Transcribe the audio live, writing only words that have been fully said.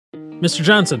Mr.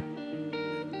 Johnson,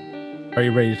 are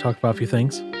you ready to talk about a few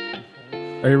things?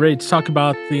 Are you ready to talk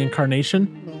about the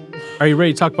incarnation? Are you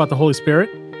ready to talk about the Holy Spirit?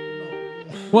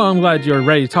 Well, I'm glad you're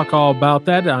ready to talk all about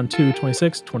that on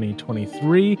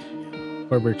 2/26/2023,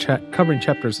 where we're covering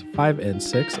chapters 5 and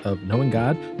 6 of Knowing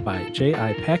God by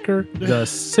J.I. Packer, the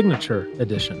Signature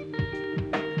Edition.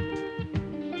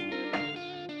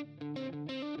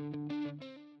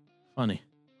 Funny.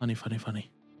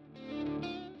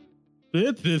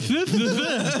 Wow,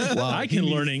 I can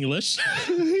learn English.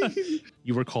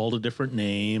 You were called a different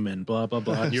name and blah, blah,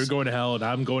 blah. And you're going to hell and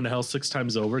I'm going to hell 6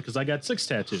 times over because I got 6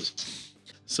 tattoos.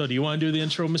 So do you want to do the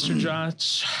intro, Mr.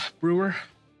 Josh Brewer?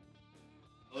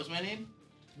 What was my name?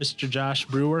 Mr. Josh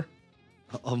Brewer?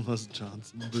 Almost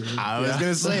Johnson. I was going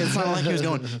to say, it sounded like he was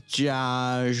going,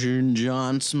 Josh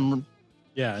Johnson.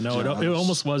 Yeah, no, it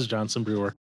almost was Johnson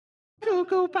Brewer.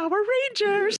 Go Power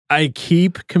Rangers! I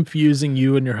keep confusing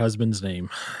you and your husband's name.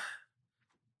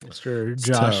 Mr.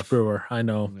 Josh tough. Brewer. I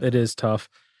know, Yeah. It is tough.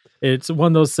 It's one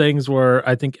of those things where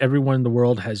I think everyone in the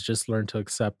world has just learned to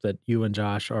accept that you and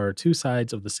Josh are two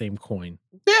sides of the same coin.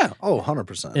 Yeah. Oh,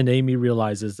 100%. And Amy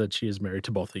realizes that she is married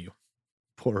to both of you.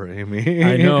 Poor Amy.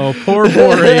 I know. Poor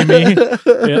Amy.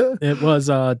 It was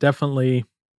definitely,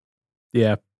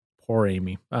 poor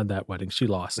Amy on that wedding. She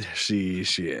lost. She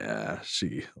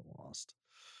lost.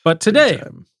 But today, Big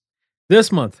time.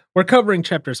 this month, we're covering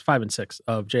chapters 5 and 6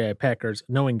 of J.I. Packer's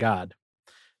Knowing God.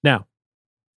 Now,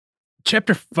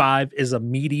 chapter 5 is a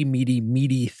meaty,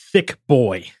 thick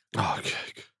boy.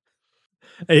 Okay.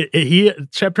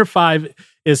 Chapter 5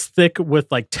 is thick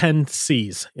with like 10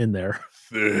 C's in there.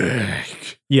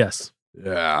 Thick. Yes.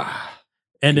 Yeah.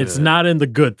 And it's Good. not in the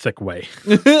good thick way.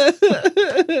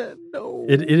 No.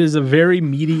 It is a very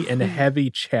meaty and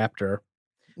heavy chapter,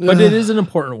 but it is an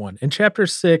important one. In chapter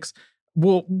 6,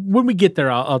 well, when we get there,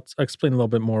 I'll explain a little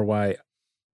bit more why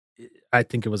I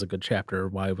think it was a good chapter,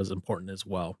 why it was important as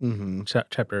well. Mm-hmm.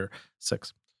 Chapter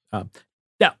 6. Now,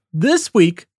 this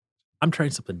week, I'm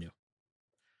trying something new.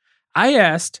 I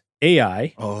asked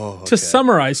AI to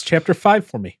summarize chapter 5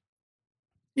 for me,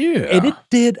 Yeah. and it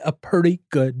did a pretty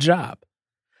good job.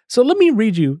 So let me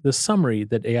read you the summary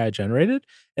that AI generated,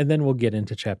 and then we'll get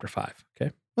into chapter 5.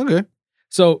 Okay. Okay.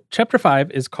 So chapter 5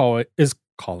 is called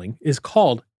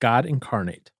God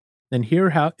Incarnate. And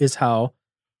here is how,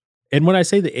 and when I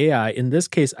say the AI, in this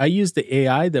case, I used the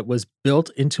AI that was built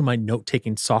into my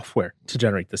note-taking software to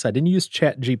generate this. I didn't use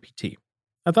ChatGPT.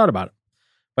 I thought about it,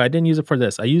 but I didn't use it for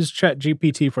this. I used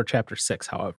ChatGPT for chapter 6,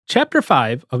 however. Chapter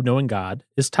 5 of Knowing God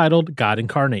is titled God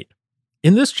Incarnate.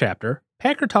 In this chapter,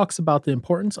 Packer talks about the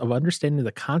importance of understanding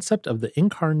the concept of the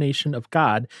incarnation of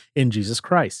God in Jesus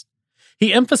Christ.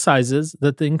 He emphasizes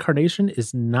that the incarnation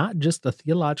is not just a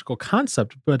theological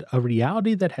concept, but a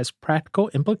reality that has practical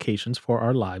implications for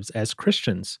our lives as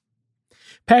Christians.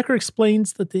 Packer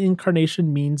explains that the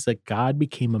incarnation means that God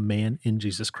became a man in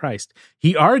Jesus Christ.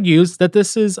 He argues that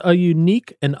this is a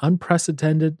unique and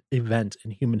unprecedented event in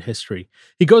human history.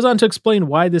 He goes on to explain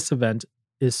why this event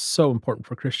is so important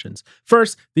for Christians.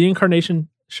 First, the incarnation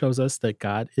shows us that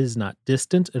God is not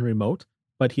distant and remote,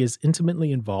 but he is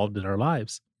intimately involved in our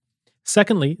lives.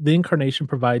 Secondly, the incarnation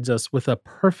provides us with a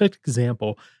perfect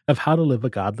example of how to live a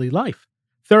godly life.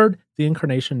 Third, the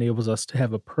incarnation enables us to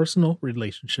have a personal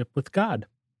relationship with God.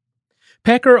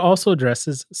 Packer also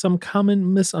addresses some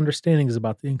common misunderstandings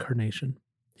about the incarnation.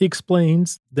 He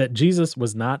explains that Jesus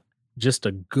was not just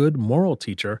a good moral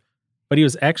teacher, but he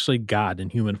was actually God in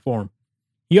human form.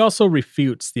 He also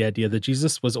refutes the idea that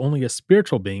Jesus was only a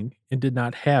spiritual being and did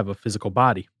not have a physical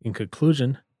body. In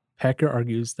conclusion, Packer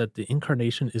argues that the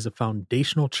incarnation is a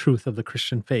foundational truth of the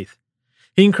Christian faith.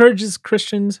 He encourages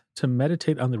Christians to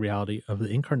meditate on the reality of the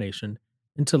incarnation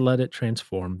and to let it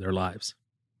transform their lives.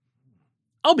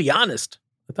 I'll be honest,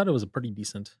 I thought it was a pretty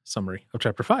decent summary of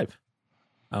chapter 5.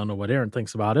 I don't know what Aaron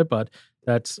thinks about it, but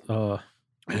that's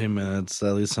Hey man, it's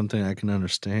at least something I can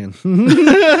understand.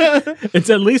 it's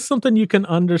at least something you can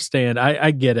understand.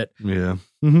 I get it. Yeah.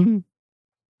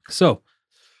 So,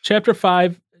 chapter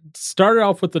 5 started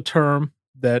off with the term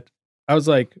that I was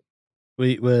like,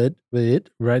 wait,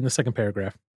 right in the second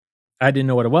paragraph. I didn't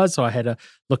know what it was, so I had to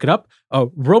look it up.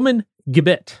 Roman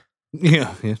gibbet.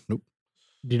 Yeah. Nope.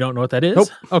 You don't know what that is? Nope.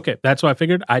 Okay, that's what I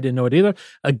figured. I didn't know it either.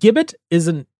 A gibbet is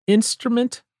an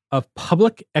instrument of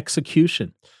public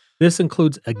execution. This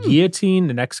includes a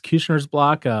guillotine, an executioner's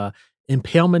block, a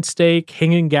impalement stake,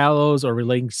 hanging gallows, or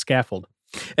relating scaffold.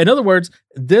 In other words,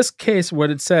 this case, what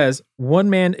it says,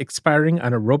 one man expiring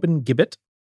on a Roman gibbet,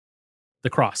 the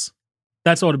cross.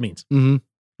 That's what it means. Mm-hmm.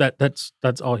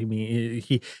 That's all he means.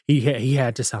 He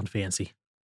had to sound fancy.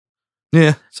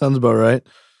 Yeah, sounds about right.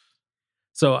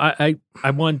 So I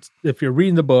want, if you're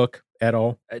reading the book at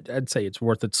all, I'd say it's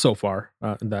worth it so far.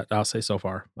 That I'll say so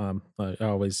far. I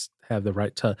always have the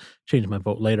right to change my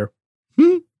vote later.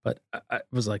 But I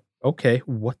was like, okay,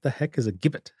 what the heck is a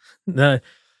gibbet? And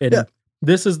Yeah.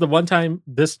 this is the one time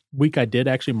this week I did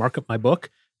actually mark up my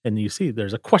book, and you see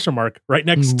there's a question mark right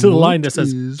next to the line that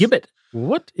says gibbet.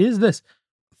 What is this?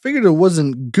 Figured it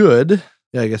wasn't good.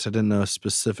 Yeah, I guess I didn't know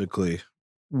specifically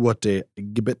what a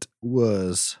gibbet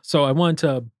was. So I want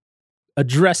to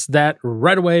address that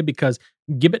right away because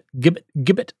gibbet.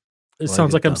 It Like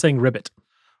sounds it, like I'm though. saying ribbit,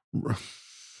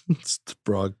 It's the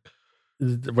frog.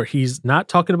 where he's not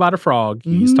talking about a frog.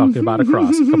 He's talking about a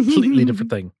cross. Completely different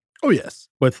thing. Oh, yes.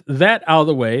 With that out of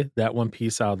the way, that one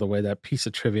piece out of the way, that piece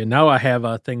of trivia, now I have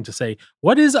a thing to say.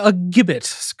 What is a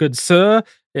gibbet, good sir?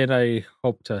 And I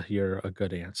hope to hear a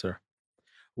good answer.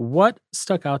 What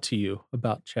stuck out to you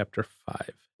about chapter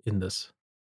 5 in this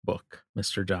book,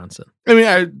 Mr. Johnson? I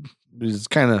mean, it's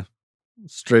kind of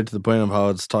straight to the point of how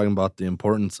it's talking about the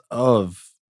importance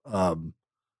of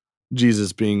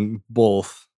Jesus being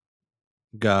both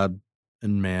God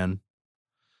and man.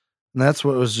 And that's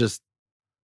what was just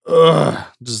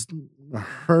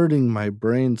hurting my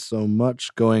brain so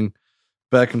much, going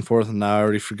back and forth. And now I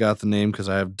already forgot the name because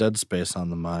I have Dead Space on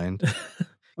the mind.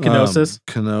 Kenosis?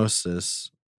 Kenosis.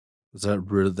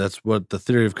 That's what the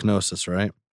theory of kenosis,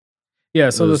 right? Yeah,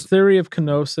 so the was- theory of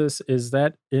kenosis, is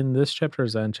that in this chapter or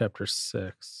is that in chapter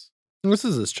 6? This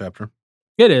is this chapter.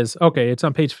 It is. Okay, it's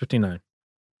on page 59.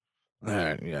 All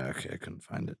right, yeah, okay, I couldn't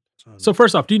find it. So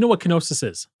first off, do you know what kenosis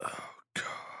is? Oh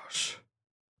gosh.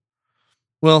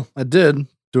 Well, I did.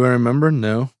 Do I remember?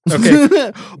 No.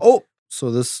 Okay.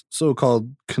 So this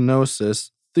so-called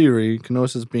kenosis theory,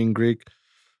 kenosis being Greek,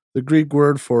 the Greek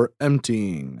word for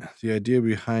emptying. The idea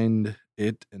behind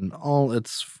it in all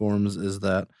its forms is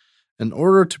that in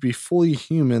order to be fully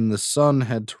human, the Son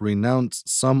had to renounce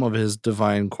some of his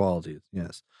divine qualities.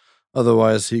 Yes.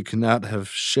 Otherwise, he could not have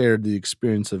shared the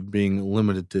experience of being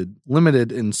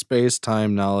limited in space,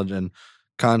 time, knowledge, and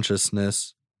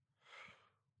consciousness,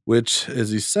 which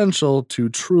is essential to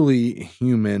truly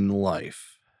human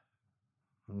life.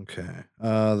 Okay.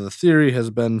 The theory has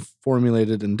been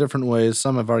formulated in different ways.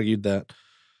 Some have argued that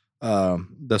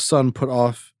the Son put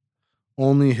off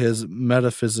only his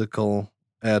metaphysical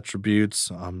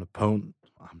attributes, Omnipotence.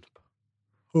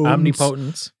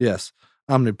 Yes.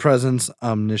 Omnipresence,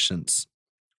 omniscience,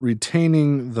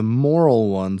 retaining the moral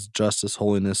ones, justice,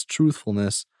 holiness,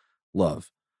 truthfulness, love.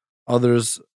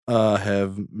 Others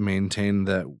have maintained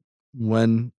that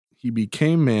when he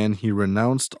became man, he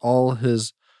renounced all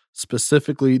his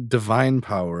specifically divine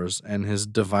powers and his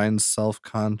divine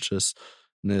self-consciousness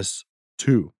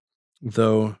too.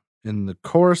 Though in the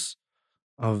course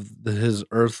of his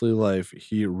earthly life,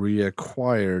 he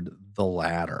reacquired the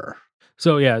latter.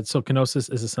 So yeah, so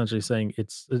kenosis is essentially saying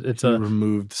it's He a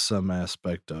removed some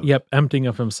aspect of emptying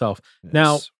of himself. Yes.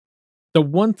 Now, the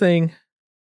one thing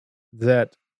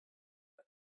that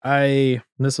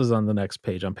this was on the next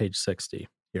page, on page 60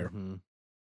 here. Mhm.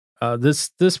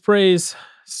 This phrase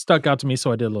stuck out to me,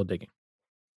 so I did a little digging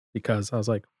because I was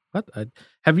like, "What?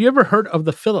 Have you ever heard of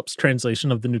the Phillips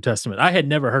translation of the New Testament?" I had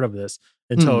never heard of this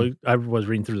until I was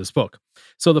reading through this book.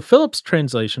 So the Phillips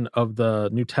translation of the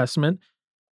New Testament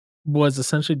was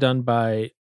essentially done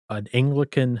by an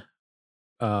Anglican,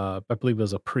 I believe it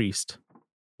was a priest,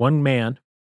 one man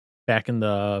back in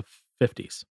the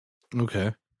 50s.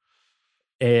 Okay.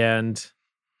 And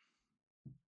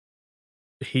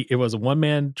it was a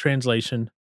one-man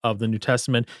translation of the New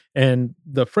Testament. And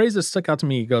the phrase that stuck out to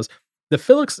me, he goes, the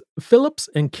Phillips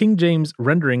and King James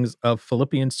renderings of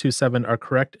Philippians 2:7 are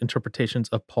correct interpretations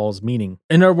of Paul's meaning.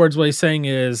 In other words, what he's saying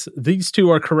is these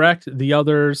two are correct. The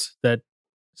others that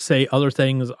say other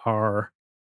things are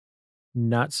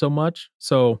not so much.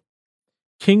 So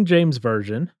King James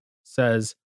Version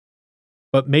says,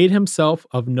 but made himself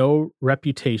of no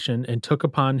reputation and took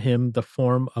upon him the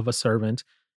form of a servant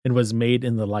and was made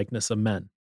in the likeness of men.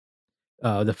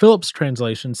 The Phillips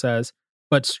translation says,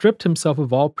 but stripped himself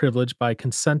of all privilege by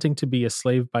consenting to be a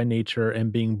slave by nature and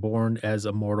being born as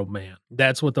a mortal man.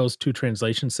 That's what those two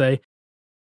translations say.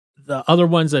 The other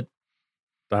ones that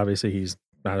obviously he's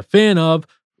not a fan of,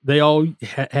 they all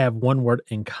have one word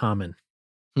in common.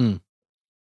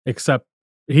 Except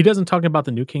he doesn't talk about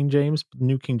the New King James.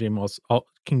 New King James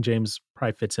King James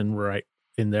probably fits in right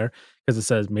in there because it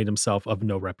says made himself of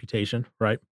no reputation,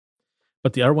 right?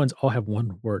 But the other ones all have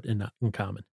one word in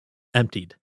common: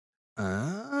 emptied.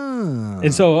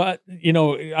 And so,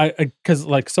 because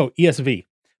ESV,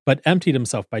 but emptied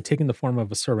himself by taking the form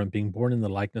of a servant, being born in the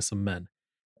likeness of men.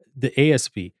 The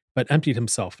ASV, but emptied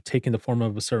himself, taking the form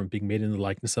of a servant, being made in the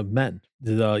likeness of men.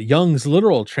 The Young's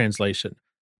literal translation,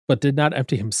 but did not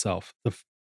empty himself.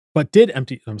 But did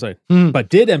empty himself,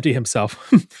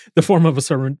 the form of a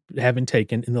servant, having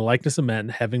taken in the likeness of men,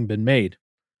 having been made.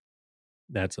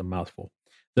 That's a mouthful.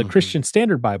 The Christian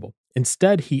Standard Bible.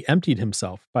 Instead, he emptied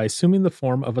himself by assuming the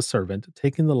form of a servant,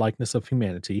 taking the likeness of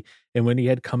humanity, and when he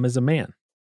had come as a man.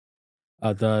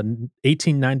 The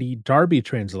 1890 Darby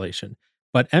translation,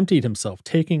 but emptied himself,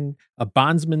 taking a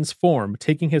bondsman's form,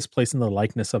 taking his place in the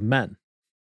likeness of men.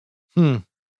 And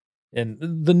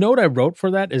the note I wrote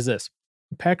for that is this.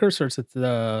 Packer asserts that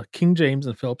the King James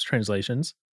and Phillips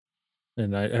translations,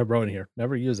 and I wrote in here,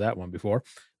 never used that one before,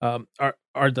 are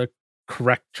the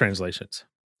correct translations.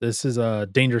 This is a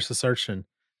dangerous assertion,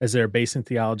 as they're basing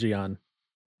theology on,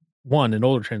 one, an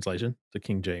older translation, the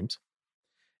King James,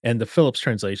 and the Phillips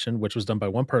translation, which was done by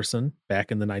one person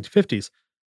back in the 1950s.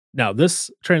 Now, this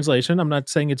translation, I'm not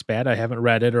saying it's bad. I haven't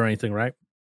read it or anything, right?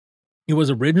 It was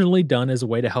originally done as a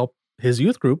way to help his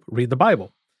youth group read the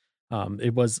Bible.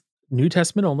 It was New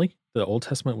Testament only. The Old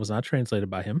Testament was not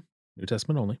translated by him. New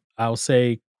Testament only. I'll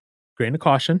say grain of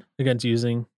caution against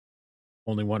using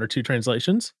only one or two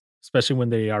translations, especially when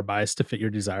they are biased to fit your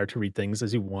desire to read things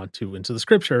as you want to into the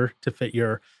scripture to fit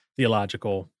your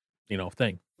theological,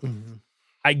 thing.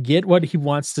 I get what he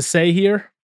wants to say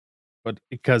here, but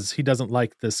because he doesn't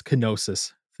like this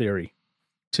kenosis theory,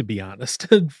 to be honest,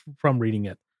 from reading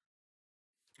it.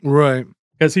 Right.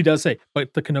 Because he does say,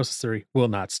 but the kenosis theory will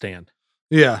not stand.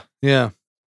 Yeah. I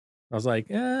was like,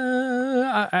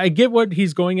 I get what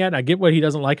he's going at. I get what he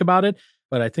doesn't like about it,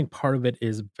 but I think part of it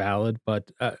is valid.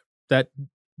 But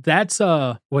that's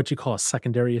what you call a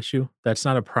secondary issue. That's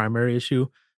not a primary issue.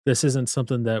 This isn't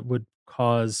something that would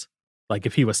cause, like,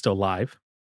 if he was still alive,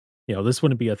 this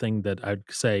wouldn't be a thing that I'd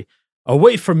say,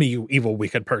 away from me, you evil,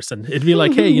 wicked person. It'd be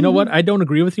like, hey, you know what? I don't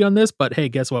agree with you on this, but hey,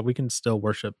 guess what? We can still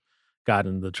worship God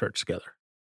in the church together.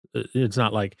 It's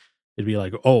not like, it'd be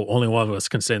like, oh, only one of us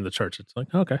can stay in the church. It's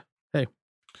like, okay, hey.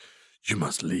 You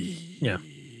must leave. Yeah.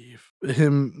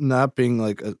 Him not being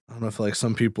like, I don't know if like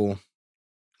some people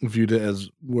viewed it as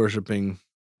worshiping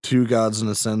two gods in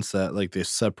a sense that like they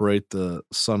separate the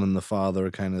son and the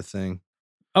father kind of thing.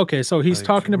 Okay, so he's Like,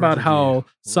 talking where about did how where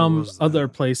some was other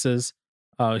that? places,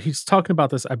 he's talking about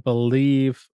this, I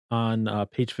believe, on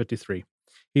page 53.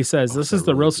 He says, Oh, this is is that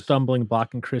the real religious? stumbling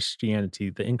block in Christianity,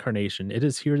 the incarnation. It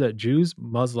is here that Jews,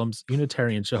 Muslims,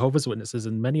 Unitarians, Jehovah's Witnesses,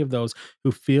 and many of those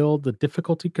who feel the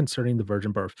difficulty concerning the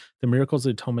virgin birth, the miracles, the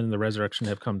atonement, and the resurrection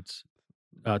have come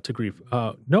to grief.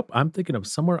 Nope, I'm thinking of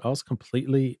somewhere else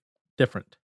completely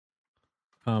different.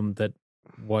 That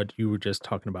what you were just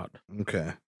talking about.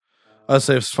 Okay. I'd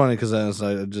say it's funny because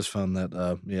I just found that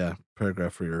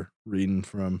paragraph where you're reading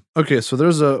from. Okay, so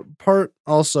there's a part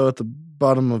also at the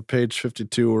bottom of page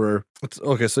 52 where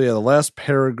the last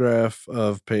paragraph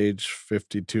of page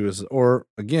 52 is, or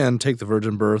again, take the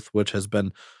virgin birth, which has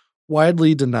been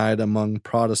widely denied among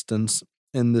Protestants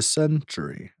in this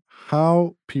century.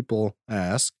 How, people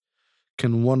ask,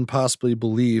 can one possibly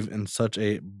believe in such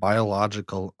a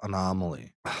biological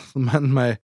anomaly?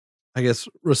 My, I guess,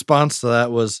 response to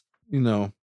that was,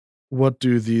 what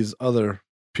do these other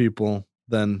people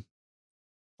then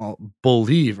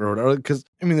believe or whatever? Because,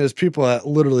 there's people that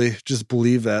literally just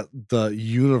believe that the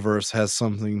universe has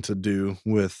something to do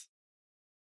with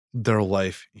their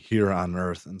life here on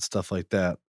Earth and stuff like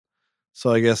that.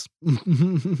 So I guess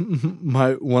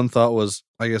my one thought was,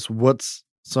 what's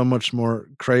so much more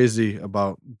crazy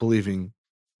about believing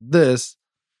this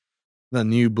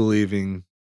than you believing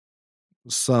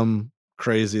some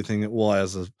crazy thing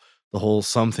the whole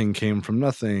something came from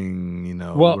nothing,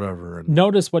 Well, whatever. And,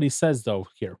 notice what he says though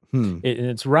here. hmm.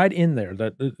 It's right in there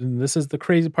that and this is the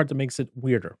crazy part that makes it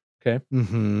weirder. Okay,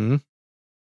 Mm-hmm.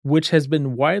 which has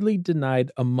been widely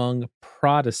denied among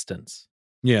Protestants.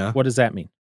 Yeah. What does that mean?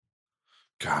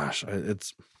 Gosh, I don't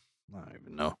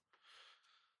even know.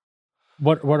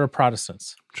 What are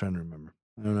Protestants? I'm trying to remember.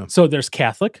 I don't know. So there's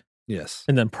Catholic Yes.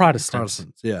 and then Protestants.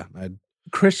 Yeah.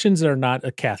 Christians that are not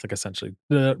a Catholic, essentially,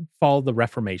 that follow the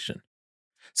Reformation.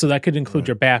 So that could include Right.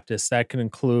 your Baptists, that can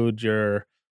include your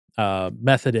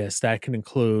Methodists, that can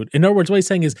include, in other words, what he's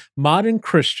saying is modern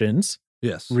Christians,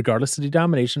 Yes. regardless of the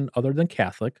denomination other than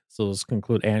Catholic, so those can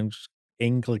include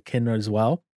Anglican as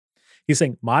well. He's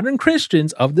saying modern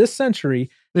Christians of this century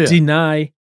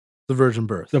deny the virgin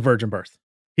birth. the virgin birth.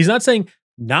 He's not saying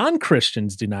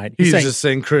non-Christians deny it. He's saying just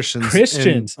saying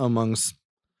Christians amongst.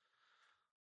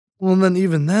 Well, and then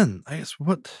even then, I guess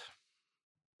what?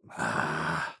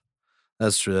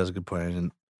 That's true. That's a good point. I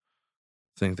didn't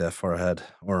think that far ahead,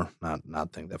 or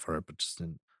not think that far ahead, but just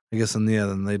didn't. I guess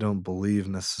then they don't believe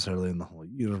necessarily in the whole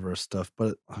universe stuff.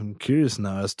 But I'm curious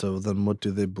now as to then what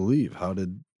do they believe? How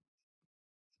did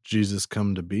Jesus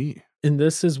come to be? And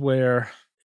this is where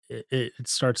it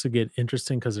starts to get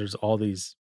interesting because there's all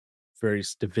these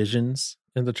various divisions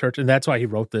in the church. And that's why he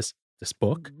wrote this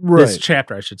book, this Right.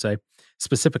 chapter, I should say,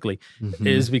 specifically, Mhm.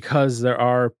 is because there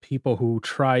are people who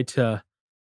try to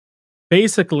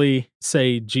basically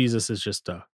say Jesus is just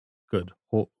a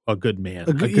good man,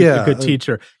 A good- a yeah, good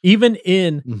teacher, even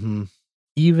in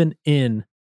Mhm.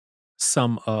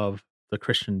 some of the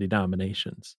Christian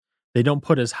denominations. They don't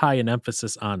put as high an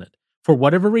emphasis on it for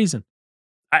whatever reason.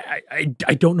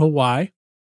 I don't know why.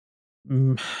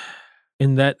 Mm,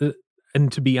 In that,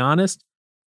 and to be honest,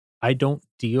 I don't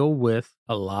deal with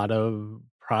a lot of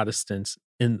Protestants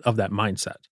of that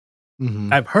mindset.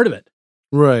 Mhm. I've heard of it.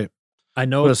 Right. I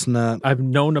know But it's not. I've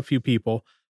known a few people,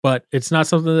 but it's not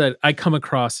something that I come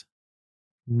across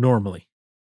normally.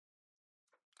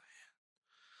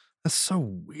 That's so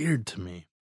weird to me.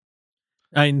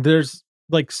 I mean, there's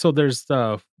there's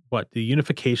the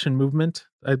unification movement,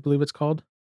 I believe it's called.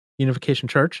 Unification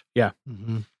Church. Yeah.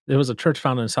 Mhm. There was a church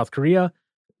founded in South Korea,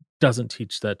 doesn't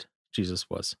teach that Jesus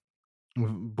was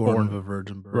Born of a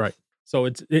virgin birth. right. So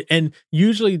and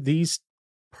usually these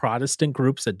Protestant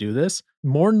groups that do this,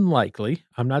 more than likely,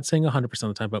 I'm not saying 100%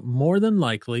 of the time, but more than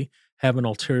likely have an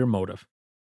ulterior motive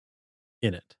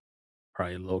in it.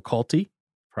 Probably a little culty,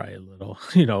 probably a little,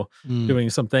 Mm, doing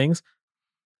some things.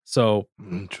 So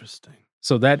Interesting.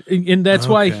 and that's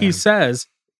why he Okay. says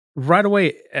right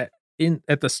away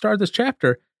at the start of this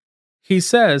chapter, he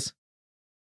says,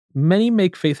 many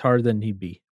make faith harder than need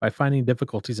be by finding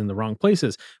difficulties in the wrong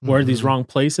places. Where are these Mhm. wrong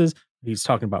places? He's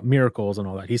talking about miracles and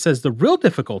all that. He says the real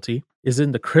difficulty is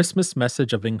in the Christmas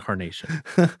message of incarnation.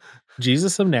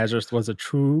 Jesus of Nazareth was a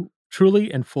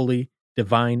truly and fully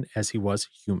divine as he was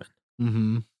human.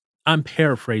 Mhm. I'm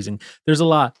paraphrasing. There's a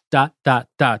lot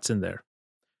dots in there.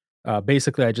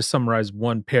 Basically, I just summarized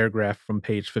one paragraph from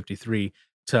page 53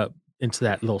 into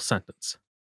that little sentence.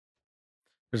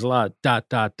 There's a lot of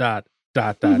dot.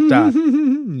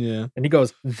 Yeah. And he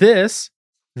goes, this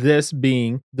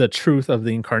being the truth of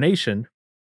the incarnation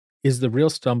is the real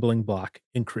stumbling block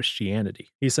in Christianity.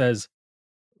 He says,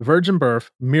 virgin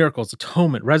birth, miracles,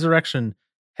 atonement, resurrection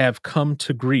have come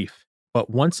to grief. But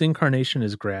once incarnation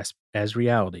is grasped as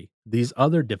reality, these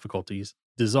other difficulties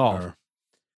dissolve. Or-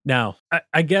 Now,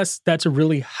 I guess that's a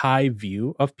really high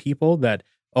view of people that,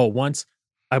 once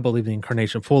I believe the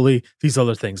incarnation fully, these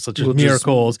other things, such as Will just-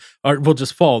 miracles, will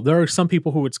just fall. There are some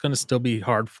people who it's going to still be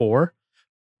hard for.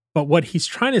 But what he's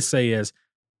trying to say is,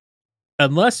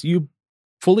 unless you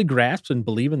fully grasp and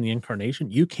believe in the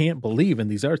incarnation, you can't believe in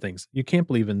these other things. You can't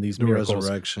believe in these the miracles,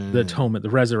 resurrection. the atonement, the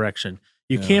resurrection.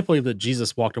 You Yeah. can't believe that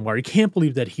Jesus walked on water. You can't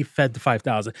believe that he fed the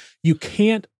 5,000. You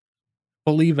can't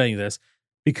believe any of this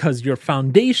because your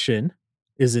foundation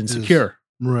is insecure.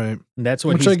 Right. And that's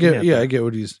what Which he's I getting get. at Yeah, there. I get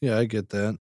what he's. Yeah, I get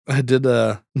that. I did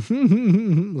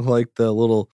like the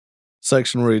little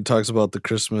section where he talks about the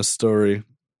Christmas story,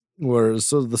 where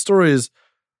so the story is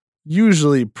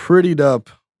usually prettied up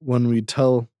when we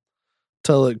tell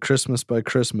it Christmas by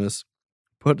Christmas,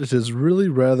 but it is really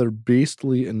rather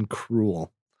beastly and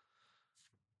cruel.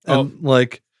 And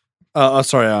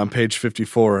sorry, on page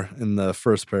 54 in the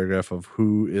first paragraph of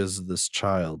who is this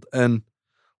child, and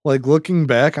like looking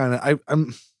back on it,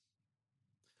 I'm.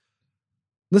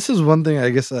 This is one thing I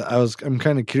guess I'm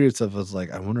kind of curious of. Is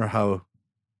like I wonder how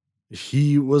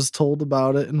he was told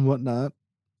about it and whatnot,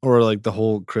 or like the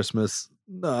whole Christmas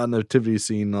nativity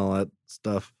scene and all that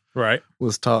stuff Right.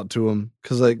 was taught to him.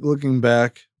 Because like looking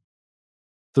back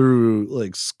through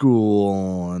like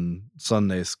school and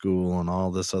Sunday school and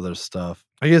all this other stuff,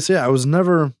 I guess I was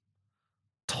never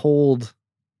told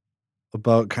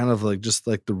about kind of like just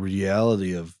like the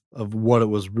reality of what it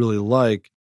was really like.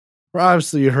 Well,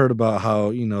 obviously you heard about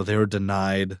how they were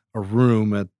denied a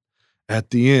room at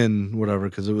the inn, whatever,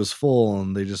 because it was full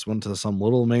and they just went to some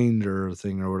little manger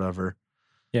thing or whatever.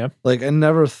 Yeah. Like I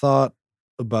never thought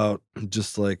about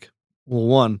just like, well,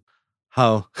 one,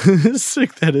 how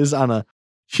sick that is on a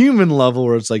human level,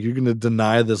 where it's like you're gonna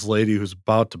deny this lady who's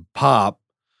about to pop.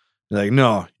 You're like,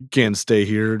 no, you can't stay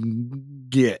here and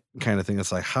get kind of thing.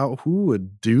 It's like who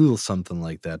would do something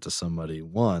like that to somebody?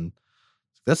 One,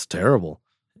 that's terrible.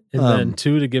 And then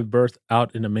two, to give birth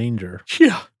out in a manger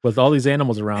Yeah. with all these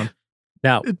animals around.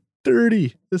 Now,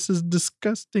 Dirty. This is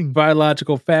disgusting.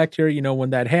 biological fact here,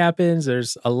 when that happens,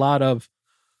 there's a lot of,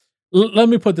 let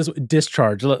me put this,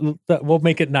 discharge. We'll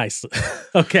make it nice.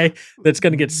 Okay. That's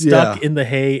going to get stuck in the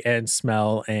hay and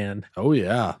smell. And Oh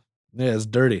yeah. Yeah, it's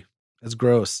dirty. It's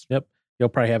gross. you'll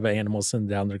probably have animals sitting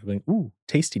down there going, ooh,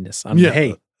 tastiness on the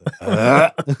hay.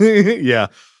 Yeah,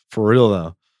 for real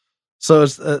though. So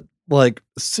it's like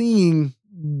seeing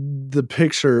the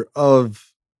picture of,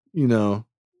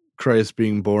 Christ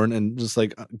being born and just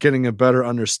like getting a better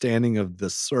understanding of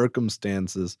the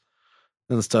circumstances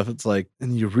and stuff. It's like,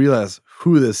 and you realize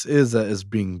who this is that is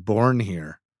being born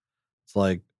here. It's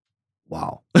like,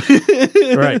 wow.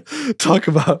 Right. Talk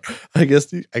about, I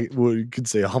guess, you could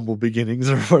say humble beginnings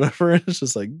or whatever. It's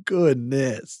just like,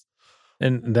 goodness.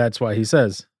 And that's why he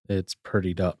says it's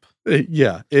prettied up.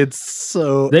 Yeah, it's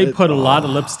so. They put a lot of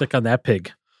lipstick on that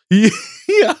pig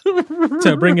Yeah.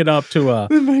 to bring it up to a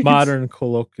It makes- modern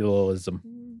colloquialism.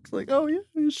 It's like, oh, yeah,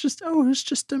 it's just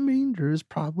a manger. It's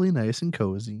probably nice and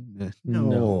cozy.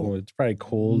 No, it's probably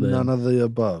cold. None And, of the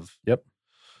above. Yep.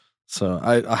 So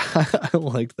I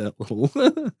like that little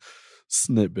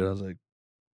snippet. I was like,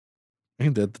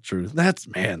 ain't that the truth?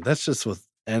 That's just with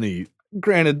any.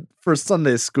 Granted, for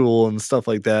Sunday school and stuff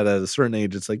like that, at a certain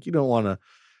age, it's like you don't want to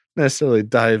necessarily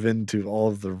dive into all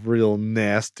of the real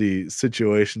nasty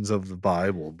situations of the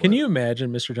Bible. can you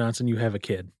imagine, Mr. Johnson, you have a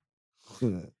kid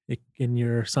you? and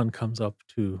your son comes up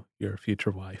to your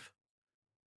future wife.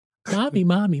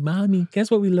 Mommy,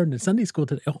 guess what we learned in Sunday school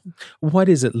today? Oh, what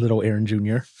is it, little Aaron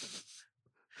Jr.?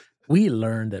 We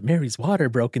learned that Mary's water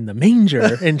broke in the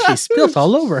manger and she spilt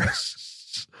all over.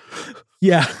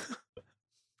 Yeah.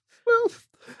 Well,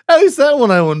 at least that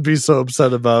one I wouldn't be so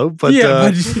upset about. But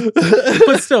Yeah,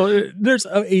 but still, there's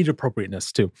age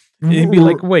appropriateness too. It'd be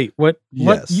like, wait, what?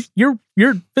 Yes. You're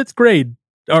fifth grade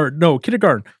or no,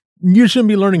 kindergarten. You shouldn't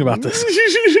be learning about this.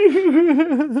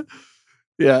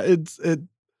 Yeah,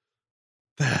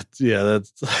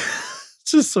 that's it's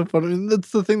just so funny. And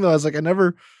that's the thing though. I was like, I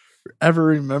never ever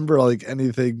remember like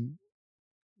anything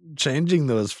changing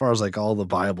though, as far as like all the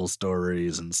Bible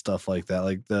stories and stuff like that.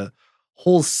 Like the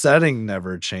whole setting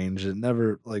never changed. It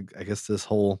never, like, I guess this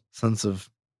whole sense of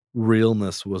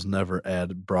realness was never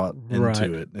brought into Right.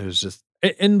 it. It was just,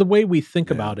 And the way we think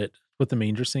Yeah. about it with the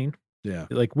manger scene, yeah.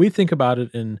 like we think about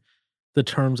it in the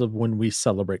terms of when we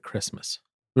celebrate Christmas.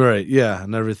 Right. Yeah.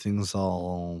 And everything's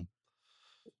all,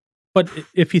 But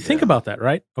if you think Yeah. about that,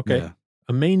 right? Okay. yeah.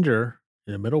 A manger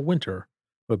in the middle of winter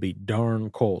would be darn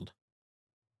cold.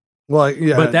 Well,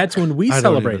 yeah. But that's when we I don't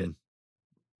celebrate it. even-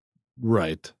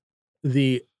 Right.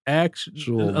 The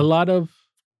Actual-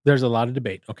 there's a lot of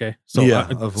debate. Okay. Yeah.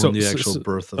 Of when the actual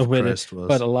birth of of when it- Christ was.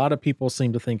 But a lot of people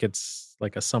seem to think it's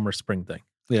like a summer spring thing,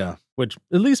 yeah. which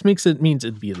at least means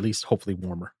it'd be at least hopefully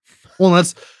warmer. Well,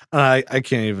 that's, I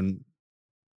can't even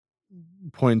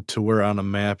point to where on a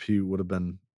map he would have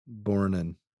been born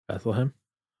in. Bethlehem.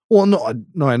 Well,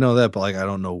 no, I know that, but like I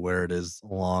don't know where it is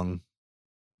along.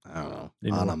 I don't know,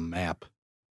 In on what? a map.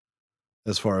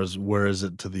 As far as where is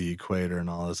it to the equator and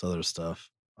all this other stuff,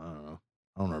 I don't know.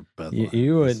 I don't know where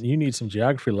Bethlehem is. You need some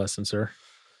geography lessons, sir.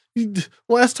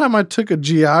 Last time I took a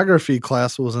geography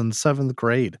class was in 7th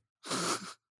grade.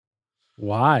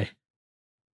 Why?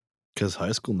 Because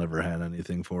high school never had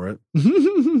anything for it.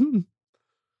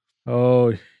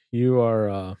 Oh, you are.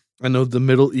 I know the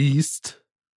Middle East.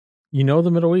 You know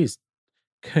the Middle East.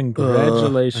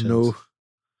 Congratulations. I know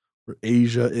where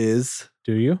Asia is.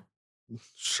 Do you?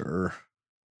 Sure.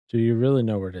 Do you really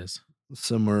know where it is?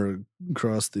 Somewhere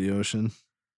across the ocean.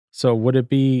 So would it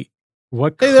be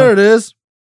what? Hey, there it is.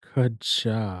 Good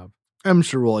job. I'm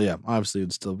sure. Well, yeah, obviously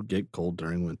it'd still get cold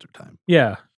during wintertime.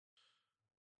 Yeah.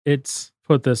 It's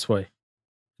put this way.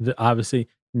 Obviously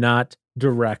not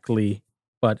directly,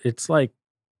 but it's like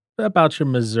about your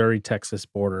Missouri-Texas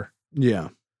border. Yeah.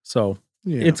 So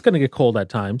Yeah. it's going to get cold at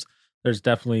times. There's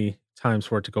definitely times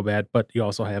for it to go bad, but you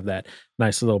also have that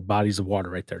nice little bodies of water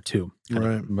right there too,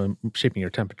 kind of shaping your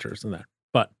temperatures and that.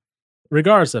 But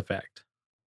regardless of fact,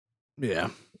 yeah.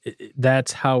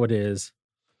 that's how it is.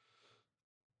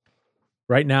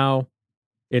 Right now,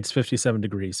 it's 57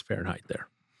 degrees Fahrenheit there.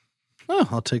 Oh,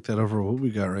 I'll take that over what we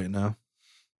got right now.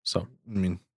 So, I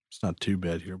mean, it's not too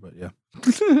bad here, but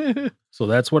yeah. so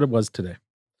that's what it was today.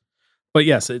 But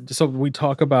yes, so we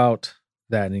talk about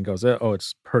that and he goes, oh,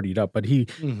 it's prettied up. But he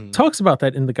Mhm. talks about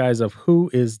that in the guise of who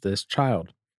is this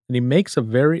child? And he makes a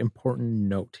very important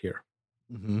note here.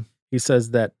 Mhm. He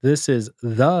says that this is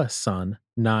the son,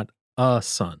 not a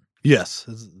son. Yes,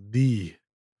 it's the.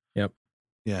 Yep.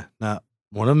 Yeah, not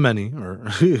one of many. Or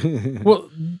Well,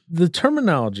 the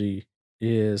terminology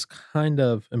is kind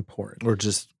of important. or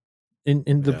just And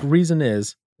the Yeah. reason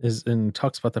is and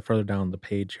talks about that further down the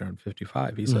page here on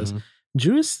 55. He says, Mhm.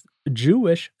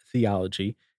 Jewish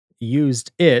theology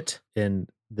used it, and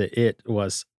the it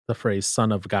was the phrase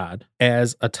son of God,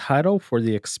 as a title for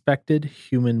the expected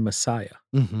human Messiah.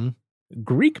 Mhm.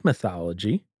 Greek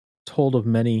mythology told of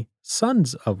many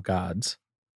sons of gods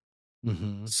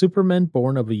Mm-hmm. Supermen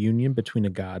born of a union between a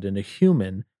god and a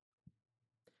human.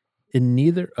 In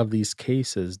neither of these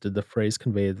cases did the phrase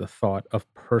convey the thought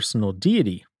of personal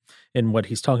deity. And what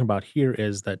he's talking about here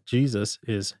is that Jesus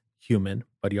is human,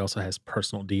 but he also has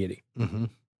personal deity. Mm-hmm.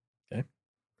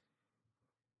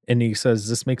 And he says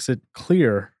this makes it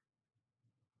clear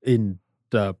in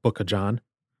the book of John,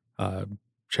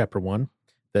 chapter 1,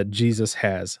 that Jesus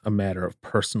has a matter of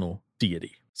personal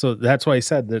deity. So that's why he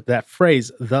said that that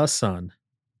phrase, the Son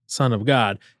of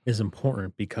God, is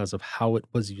important because of how it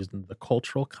was used in the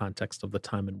cultural context of the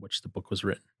time in which the book was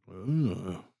written.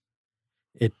 Ooh.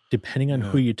 It, depending on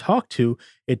who Yeah. you talk to,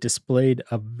 it displayed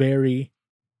a very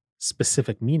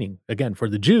specific meaning. Again, for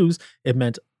the Jews, it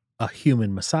meant a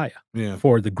human Messiah. Yeah.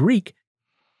 For the Greek,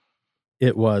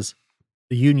 it was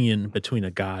the union between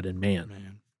a God and man.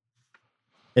 Man.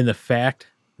 And the fact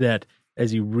that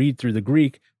as you read through the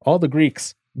Greek, all the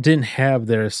Greeks didn't have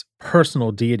their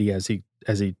personal deity as he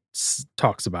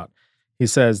talks about. He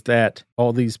says that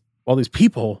all these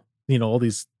people, all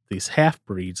these half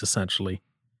breeds, essentially,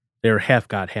 they're half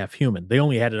God, half human. They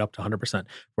only added up to 100%,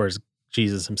 whereas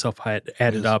Jesus himself had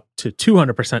added Yes. up to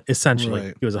 200%. Essentially,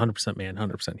 Right. he was 100% man,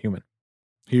 100% human.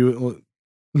 He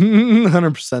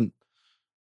 100%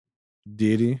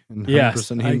 deity and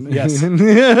 100% Yes, human.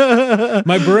 yes.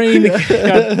 My brain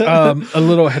got a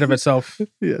little ahead of itself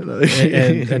Yeah, no.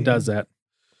 and does that.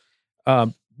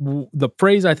 The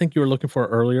phrase I think you were looking for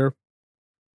earlier,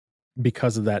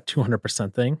 because of that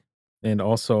 200% thing, and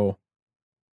also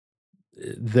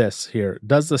this here,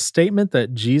 does the statement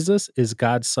that Jesus is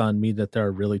God's son mean that there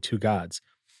are really two gods?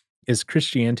 Is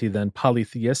Christianity then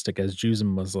polytheistic as Jews and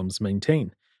Muslims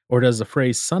maintain? Or does the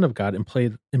phrase son of God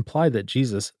imply that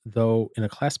Jesus, though in a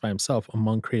class by himself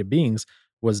among created beings,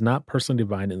 was not personally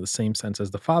divine in the same sense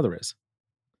as the Father is?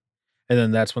 And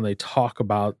then that's when they talk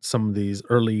about some of these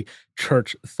early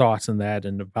church thoughts and that,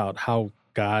 and about how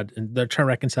God, and they're trying to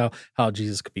reconcile how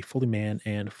Jesus could be fully man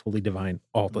and fully divine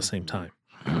all at the same time.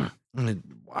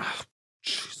 Wow.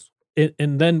 Jeez.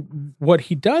 And then what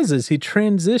he does is he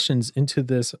transitions into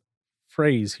this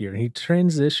phrase here. He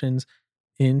transitions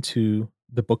into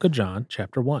the book of John,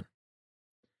 chapter 1.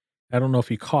 I don't know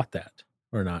if you caught that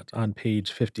or not on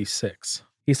page 56.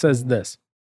 He says this: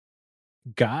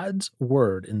 God's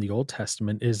word in the Old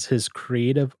Testament is his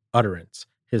creative utterance,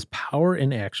 his power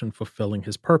in action fulfilling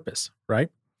his purpose, right?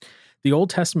 The Old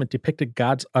Testament depicted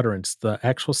God's utterance, the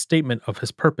actual statement of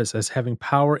his purpose, as having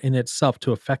power in itself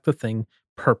to affect the thing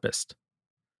purposed.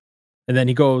 And then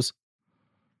he goes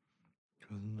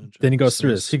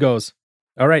through this. He goes,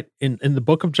 all right, in the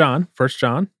book of John, 1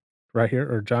 John, right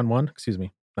here, or John 1, excuse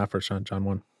me, not 1 John, John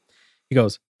 1. He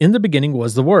goes, in the beginning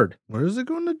was the Word. Where is it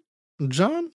going to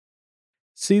John?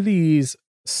 See these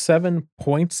 7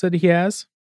 points that he has?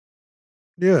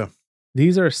 Yeah.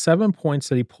 These are 7 points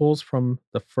that he pulls from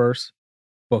the first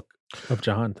book of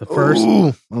John. The first,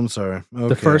 Ooh, I'm sorry. Okay.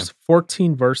 the first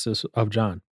 14 verses of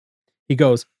John. He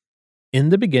goes, in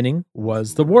the beginning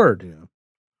was the Word.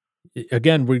 Yeah.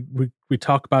 Again, we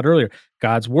talked about earlier,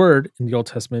 God's word in the Old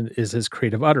Testament is his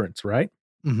creative utterance, right?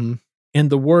 Mm-hmm. And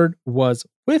the word was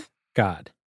with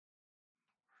God.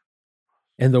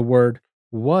 And the word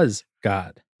was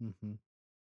God. Mm-hmm.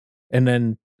 And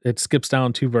then it skips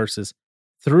down 2 verses.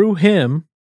 Through him,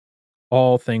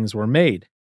 all things were made.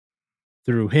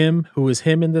 Through him, who is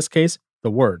him in this case?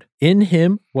 The word. In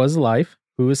him was life.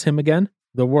 Who is him again?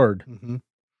 The word. Mm-hmm.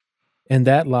 And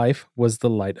that life was the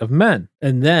light of men.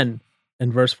 And then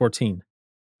in verse 14,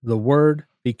 the word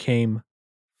became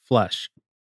flesh.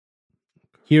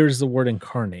 Here's the word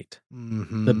incarnate.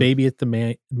 Mm-hmm. The baby at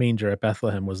the manger at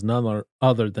Bethlehem was none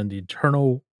other than the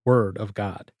eternal word of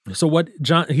God. So what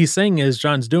he's saying is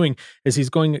John's doing is he's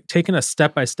taking us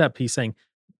step by step. He's saying,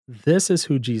 this is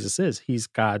who Jesus is. He's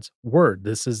God's word.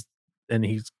 And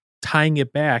he's tying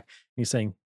it back. And he's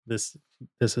saying, this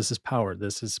is his power.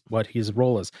 This is what his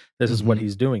role is. This is what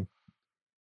he's doing.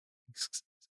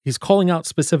 He's calling out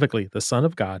specifically the Son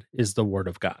of God is the Word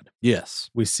of God. Yes.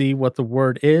 We see what the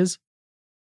Word is.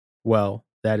 Well,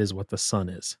 that is what the Son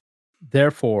is.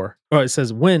 Therefore, it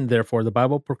says, when, therefore, the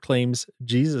Bible proclaims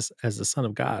Jesus as the Son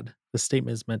of God, the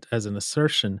statement is meant as an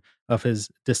assertion of his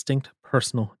distinct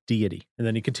personal deity. And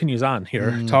then he continues on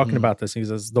here talking about this. He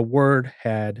says, the Word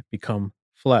had become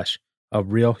flesh, a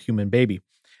real human baby.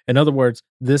 In other words,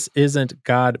 this isn't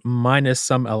God minus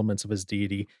some elements of his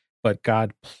deity, but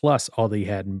God plus all that he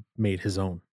had made his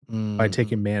own by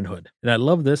taking manhood. And I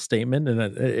love this statement, and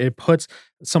it puts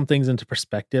some things into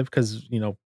perspective because,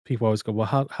 people always go,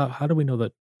 well, how do we know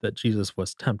that Jesus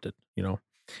was tempted,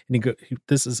 And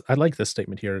I like this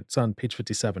statement here. It's on page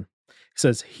 57. He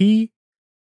says, he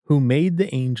who made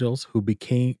the angels who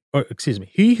became, or excuse me,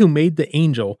 he who made the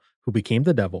angel who became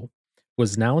the devil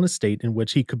was now in a state in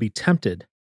which he could be tempted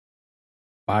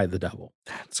by the devil.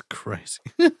 That's crazy.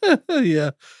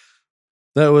 Yeah.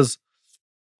 That was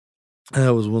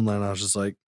one line I was just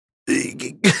like,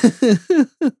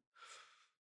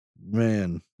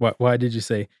 man. Why did you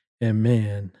say, and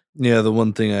man? Yeah, the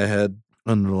one thing I had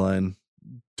underlined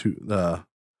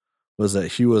was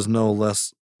that he was no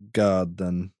less God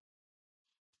than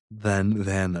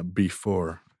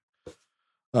before.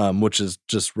 Which is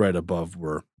just right above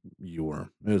where you were.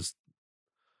 It was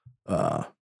so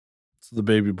the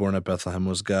baby born at Bethlehem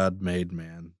was God made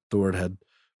man. The word had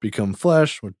become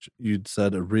flesh, which you'd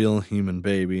said a real human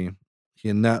baby. He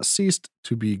had not ceased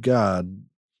to be God.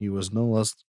 He was no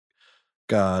less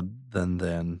God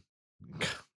than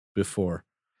before.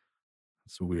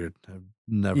 It's weird. I've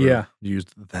never used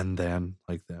than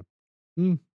like that.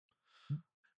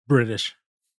 British.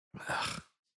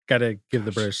 Gotta give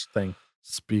the British thing.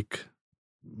 Speak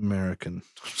American.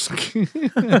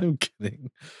 I'm kidding.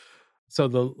 So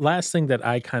the last thing that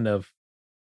I kind of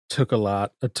took I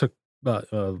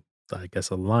guess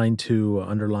a line to,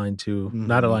 underline to,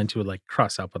 not a line to like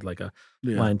cross out, but like a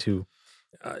line to.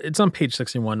 It's on page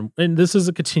 61. And this is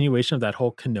a continuation of that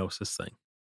whole kenosis thing.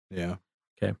 Yeah.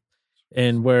 Okay.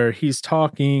 And where he's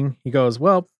talking, he goes,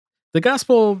 well, the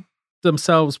gospel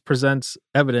themselves presents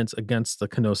evidence against the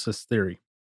kenosis theory.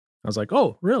 I was like,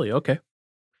 oh, really? Okay.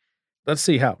 Let's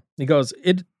see how. He goes,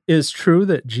 it is true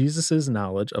that Jesus's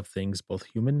knowledge of things both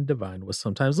human and divine was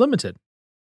sometimes limited.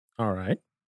 All right.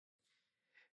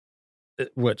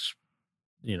 Which,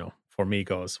 for me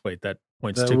goes, wait, that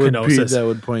points to kenosis. That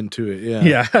would point to it, yeah.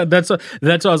 Yeah, that's what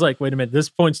I was like, wait a minute, this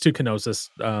points to kenosis.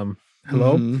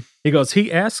 Hello? Mm-hmm. He goes,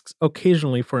 he asks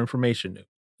occasionally for information.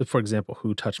 For example,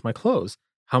 who touched my clothes?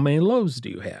 How many loaves do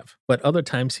you have? But other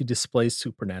times he displays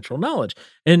supernatural knowledge.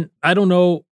 And I don't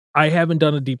know, I haven't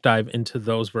done a deep dive into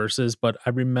those verses, but I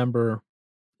remember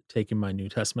taking my New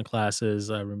Testament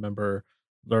classes. I remember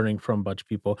learning from a bunch of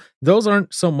people. Those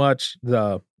aren't so much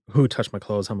the who touched my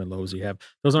clothes, how many loaves you have.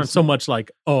 Those aren't so much like,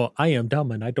 oh, I am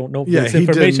dumb and I don't know this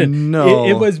information.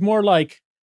 It was more like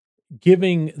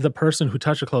giving the person who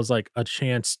touched your clothes like a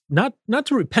chance, not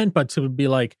to repent, but to be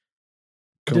like,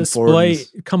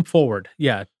 come forward.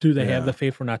 Yeah. Do they have the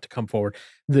faith or not to come forward?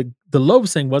 The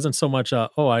loaves thing wasn't so much,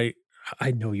 I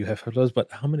know you have 5 loaves, but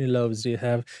how many loaves do you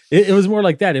have? It was more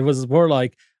like that. It was more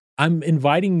like, I'm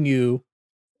inviting you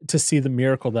to see the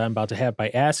miracle that I'm about to have by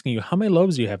asking you, how many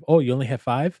loaves do you have? Oh, you only have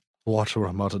 5? Watch what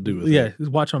I'm about to do with it. Yeah,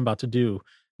 watch what I'm about to do.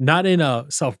 Not in a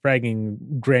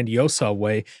self-bragging, grandiose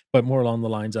way, but more along the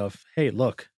lines of, hey,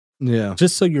 look. Yeah.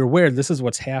 Just so you're aware, this is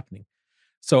what's happening.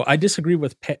 So I disagree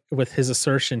with his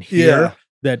assertion here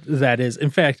that is,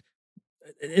 in fact,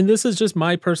 and this is just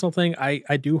my personal thing,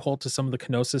 I do hold to some of the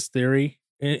kenosis theory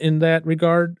in that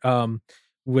regard,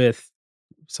 with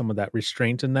some of that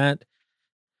restraint in that.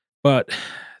 But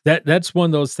that's one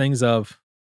of those things of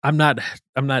I'm not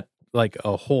like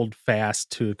a hold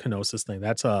fast to kenosis thing.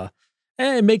 That's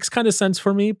it makes kind of sense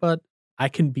for me, but I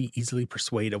can be easily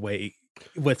persuaded away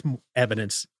with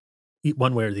evidence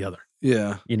one way or the other.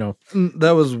 Yeah.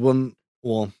 That was one,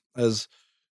 well, as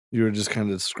you were just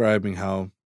kind of describing how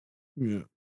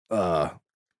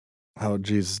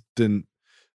Jesus didn't,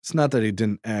 it's not that he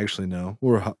didn't actually know,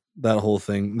 or that whole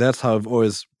thing. That's how I've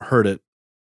always heard it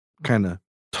kind of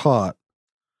taught,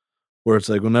 where it's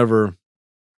like whenever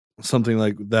something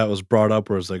like that was brought up,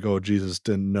 where it's like, oh, Jesus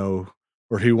didn't know,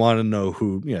 or he wanted to know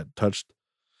who touched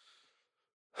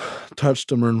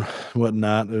him or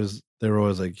whatnot. They were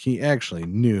always like, he actually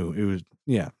knew. It was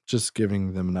just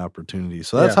giving them an opportunity.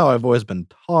 So that's how I've always been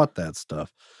taught that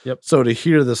stuff. Yep. So to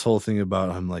hear this whole thing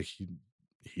about him, like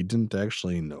he didn't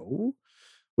actually know,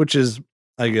 which is,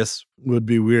 I guess, would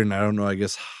be weird. And I don't know, I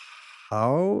guess,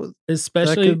 how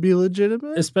especially that could be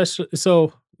legitimate. Especially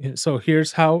so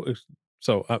here's how.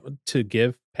 So to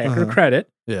give Packer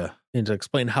credit, and to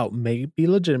explain how it may be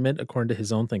legitimate according to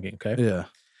his own thinking. Okay. Yeah.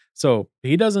 So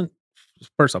he doesn't.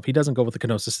 First off, he doesn't go with the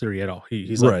kenosis theory at all.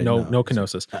 He's like, no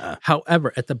kenosis.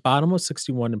 However, at the bottom of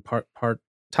 61 and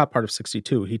top part of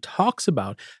 62, he talks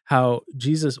about how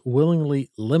Jesus willingly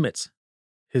limits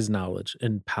his knowledge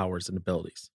and powers and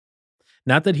abilities.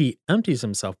 Not that he empties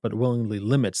himself, but willingly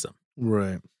limits them.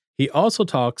 Right. He also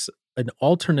talks an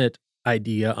alternate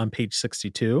idea on page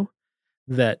 62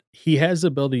 that he has the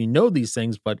ability to know these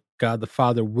things, but God the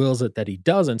Father wills it that he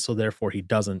doesn't, so therefore he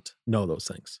doesn't know those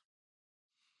things.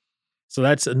 So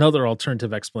that's another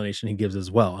alternative explanation he gives as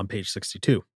well on page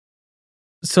 62.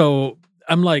 So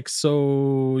I'm like,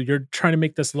 so you're trying to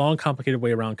make this long, complicated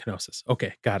way around kenosis.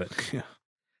 Okay, got it. Yeah.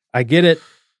 I get it.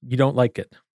 You don't like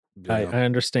it. I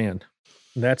understand.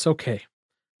 That's okay.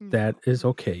 That Mm. is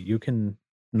okay. You can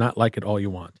not like it all you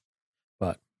want.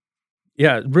 But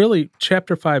yeah, really,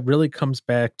 chapter 5 really comes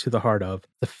back to the heart of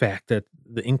the fact that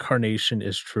the incarnation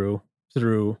is true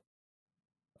through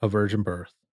a virgin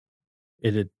birth.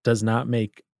 It does not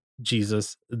make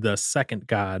Jesus the second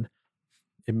God,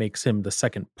 it makes him the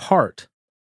second part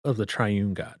of the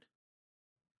triune God.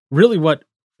 Really, what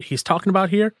he's talking about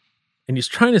here, and he's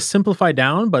trying to simplify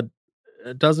down, but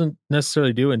it doesn't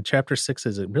necessarily do in chapter 6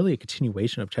 is it really a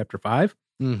continuation of chapter 5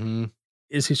 Mm-hmm.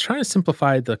 is he's trying to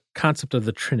simplify the concept of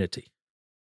the Trinity.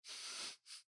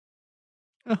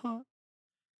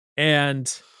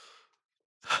 And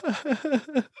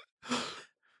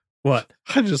what?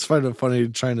 I just find it funny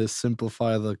trying to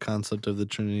simplify the concept of the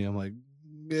Trinity. I'm like,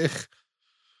 eh. It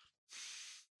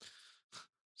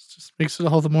just makes it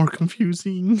all the more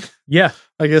confusing. Yeah.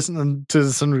 I guess and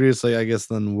to some degree, it's like, I guess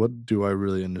then what do I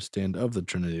really understand of the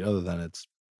Trinity other than it's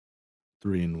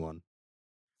 3 in 1?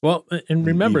 Well, and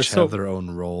remember, each have their own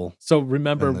role. So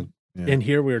remember, And in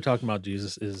here we were talking about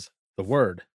Jesus is the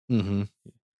Word. Mm-hmm.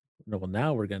 Well,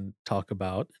 now we're going to talk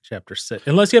about chapter 6.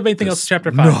 Unless you have anything else in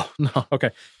chapter 5. No. Okay.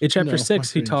 In chapter No, 6,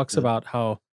 my he brain's talks dead. about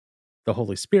how the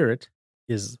Holy Spirit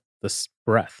is the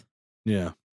breath.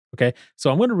 Yeah, Okay.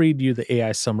 So I'm going to read you the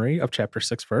AI summary of chapter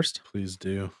 6 first. please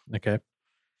do. Okay.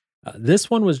 This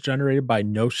one was generated by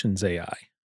Notions AI.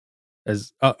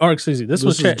 This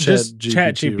was is just ChatGPT,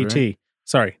 Chat GPT. right?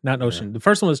 Sorry, not Notion. The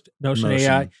first one was Notion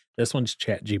AI. Notion. This one's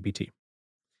Chat GPT.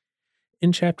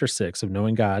 In chapter 6 of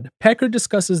Knowing God, Packard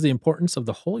discusses the importance of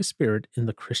the Holy Spirit in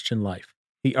the Christian life.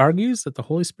 He argues that the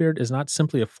Holy Spirit is not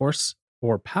simply a force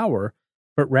or power,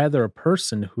 but rather a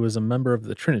person who is a member of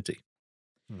the Trinity.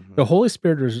 Mhm. The Holy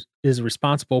Spirit is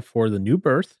responsible for the new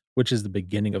birth, which is the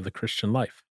beginning of the Christian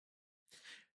life.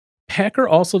 Packer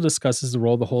also discusses the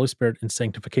role of the Holy Spirit in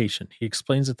sanctification. He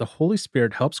explains that the Holy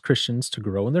Spirit helps Christians to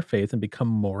grow in their faith and become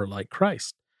more like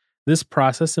Christ. This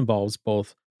process involves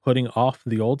both putting off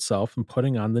the old self and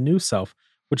putting on the new self,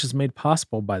 which is made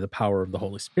possible by the power of the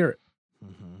Holy Spirit.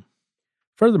 Mhm.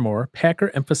 Furthermore, Packer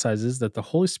emphasizes that the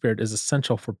Holy Spirit is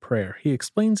essential for prayer. He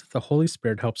explains that the Holy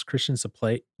Spirit helps Christians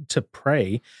to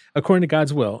pray according to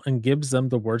God's will and gives them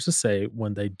the words to say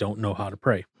when they don't know how to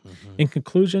pray. Mhm. In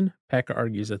conclusion, Packer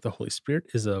argues that the Holy Spirit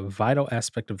is a vital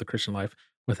aspect of the Christian life.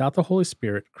 Without the Holy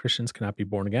Spirit, Christians cannot be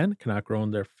born again, cannot grow in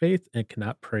their faith, and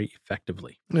cannot pray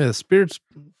effectively. Yeah, the Spirit's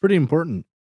pretty important.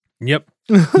 Yep.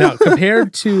 Now,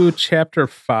 compared to chapter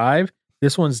 5,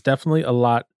 this one's definitely a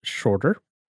lot shorter,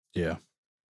 Yeah.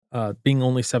 being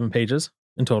only 7 pages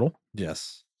in total.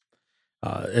 Yes.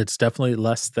 It's definitely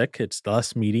less thick. It's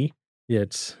less meaty.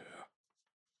 It's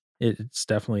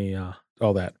definitely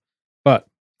all that. But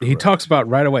he Correct. talks about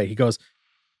right away.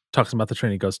 Talks about the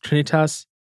Trinity. He goes, Trinitas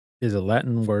is a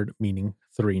Latin word meaning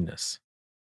threeness.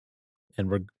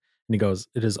 And he goes,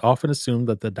 it is often assumed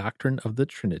that the doctrine of the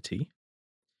Trinity,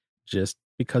 just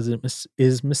because it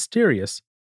is mysterious,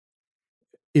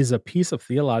 is a piece of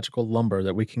theological lumber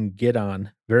that we can get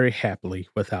on very happily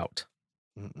without.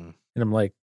 Mm-mm. And I'm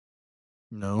like,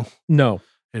 No, no.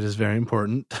 it is very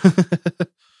important.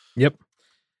 Yep.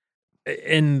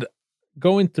 And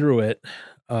going through it,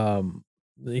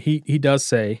 he does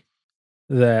say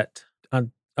that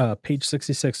on page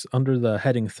 66 under the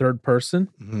heading third person,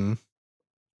 Mhm.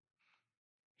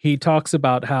 he talks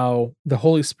about how the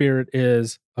Holy Spirit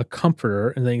is a comforter.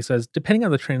 And then he says, depending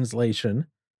on the translation,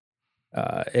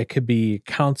 it could be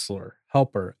counselor,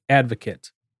 helper,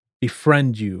 advocate,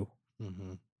 befriend you.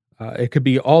 Mhm. It could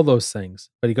be all those things.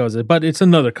 But he goes, but it's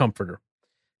another comforter.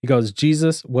 He goes,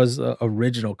 Jesus was the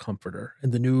original comforter,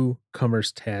 and the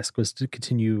newcomer's task was to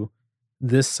continue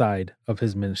this side of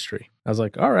his ministry. I was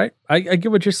like, all right, I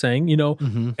get what you're saying,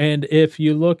 Mhm. and if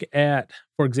you look at,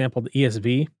 for example, the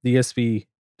ESV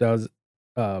does,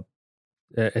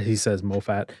 he says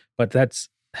Mofat, but that's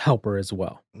helper as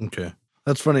well. Okay,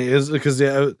 that's funny. Is because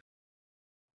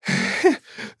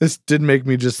this did make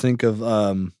me just think of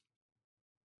a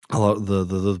lot of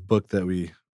the book that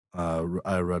we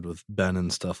I read with Ben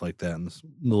and stuff like that, and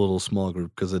the little small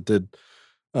group, because it did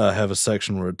have a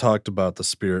section where it talked about the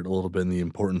Spirit a little bit and the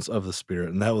importance of the Spirit,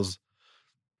 and that was,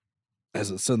 as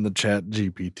it said in the Chat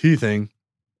GPT thing,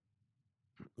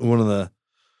 one of the,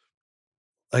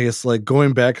 I guess, like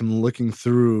going back and looking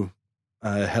through,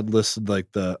 had listed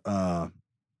like the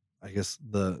I guess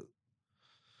the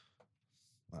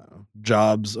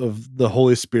jobs of the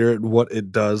Holy Spirit, what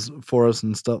it does for us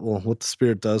and stuff. Well, what the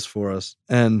Spirit does for us.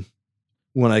 And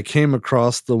when I came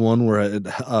across the one where it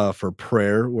for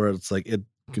prayer, where it's like it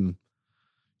can,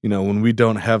 when we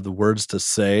don't have the words to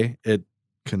say, it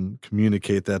can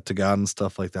communicate that to God and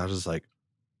stuff like that. I was just like,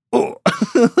 oh,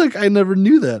 Like I never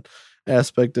knew that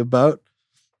aspect about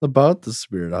the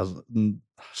spirit.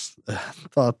 I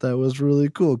thought that was really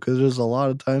cool because there's a lot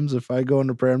of times if I go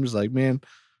into prayer, I'm just like, man,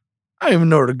 I don't even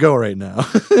know where to go right now.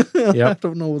 I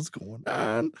don't know what's going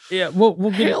on. Yeah,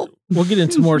 we'll get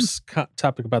into more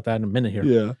topic about that in a minute here.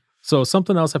 Yeah. So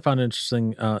something else I found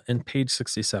interesting in page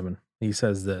 67, he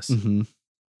says this. Mm-hmm.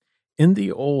 In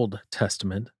the Old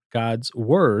Testament, God's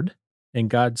word and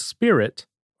God's spirit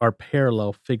are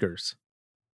parallel figures.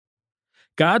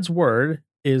 God's word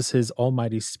is his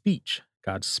almighty speech.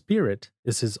 God's spirit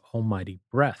is his almighty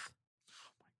breath.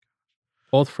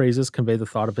 Both phrases convey the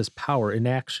thought of his power in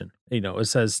action. It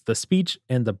says the speech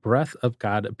and the breath of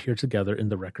God appear together in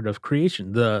the record of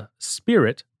creation. The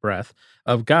spirit breath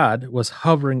of God was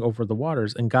hovering over the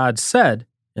waters, and God said,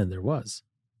 and there was.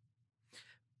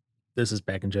 This is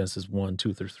back in Genesis 1,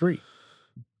 2 through 3.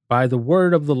 By the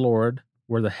word of the Lord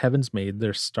were the heavens made,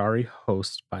 their starry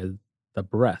hosts by the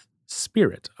breath,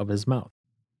 spirit of his mouth.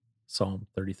 Psalm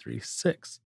 33,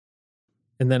 6.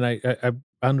 And then I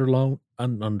underlined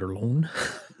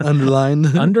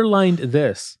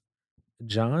this.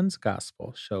 John's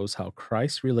gospel shows how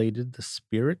Christ related the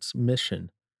Spirit's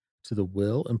mission to the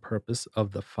will and purpose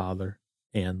of the Father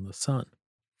and the Son.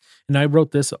 And I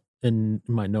wrote this in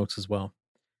my notes as well.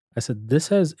 I said, this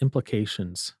has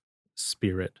implications,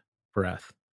 spirit,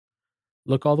 breath.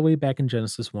 Look all the way back in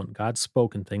Genesis 1. God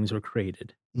spoke and things were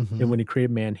created. Mm-hmm. And when he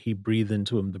created man, he breathed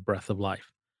into him the breath of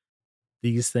life.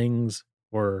 These things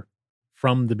were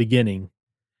from the beginning.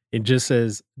 It just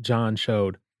as John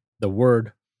showed, the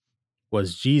word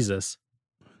was Jesus.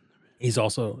 He's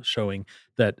also showing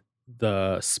that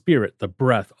the spirit, the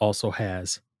breath, also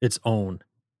has its own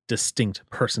distinct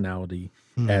personality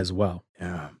as well.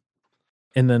 Yeah.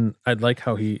 And then I'd like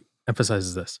how he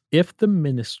emphasizes this. If the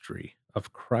ministry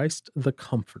of Christ the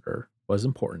Comforter was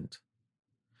important,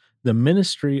 the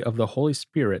ministry of the Holy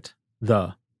Spirit,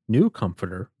 the new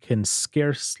Comforter, can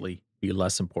scarcely be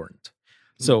less important.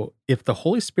 So if the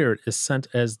Holy Spirit is sent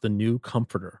as the new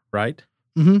Comforter, right?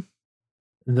 Mm-hmm.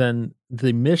 Then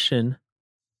the mission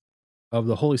of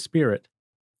the Holy Spirit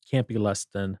can't be less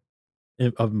than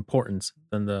of importance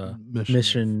than the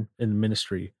mission and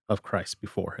ministry of Christ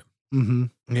before him.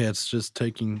 Mm-hmm. Yeah, it's just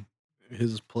taking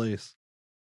his place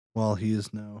while he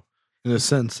is now, in a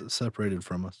sense, separated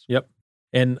from us. Yep.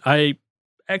 And I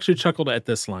actually chuckled at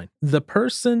this line. The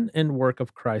person and work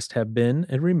of Christ have been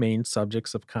and remain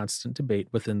subjects of constant debate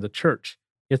within the church.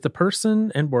 Yet the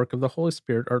person and work of the Holy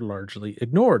Spirit are largely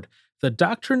ignored. The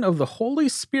doctrine of the Holy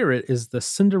Spirit is the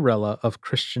Cinderella of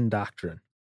Christian doctrine.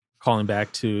 Calling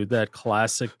back to that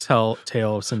classic tale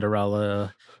of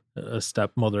Cinderella,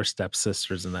 stepmother,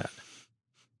 stepsisters, and that.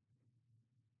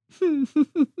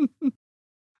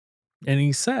 And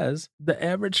he says the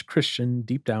average Christian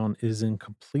deep down is in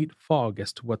complete fog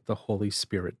as to what the Holy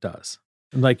Spirit does.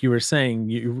 And like you were saying,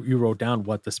 you wrote down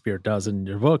what the Spirit does in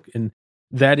your book. And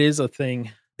that is a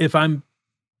thing, if I'm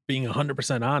being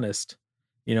 100% honest,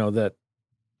 that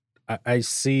I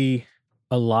see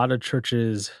a lot of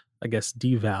churches, I guess,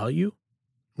 devalue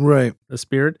right the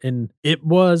Spirit. And it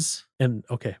was, and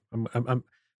okay,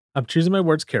 I'm choosing my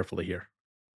words carefully here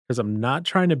because I'm not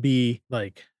trying to be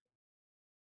like,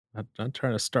 not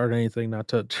trying to start anything, not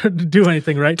to do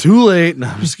anything, right? Too late. No,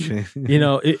 I'm just kidding.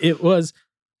 It was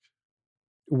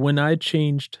when I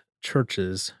changed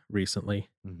churches recently,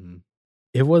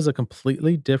 it was a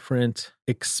completely different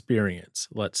experience,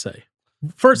 let's say.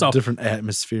 First off, different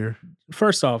atmosphere.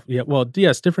 First off, yeah, well,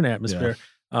 yes, different atmosphere.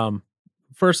 Yeah.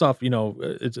 First off,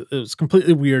 it was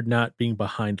completely weird not being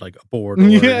behind like a board or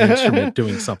an instrument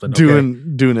doing something.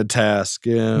 Doing a task,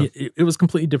 yeah. It was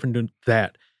completely different doing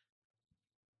that.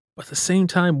 But at the same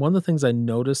time, one of the things I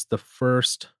noticed the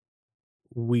first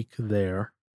week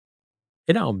there,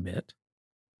 and I'll admit,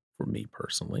 for me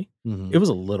personally, it was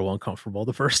a little uncomfortable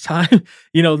the first time.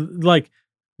 Like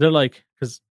they're like,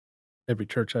 because every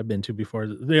church I've been to before,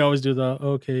 they always do the,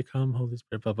 okay, come Holy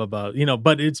Spirit, blah, blah, blah,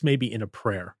 but it's maybe in a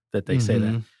prayer that they say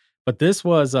that. But this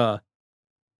was,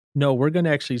 no, we're going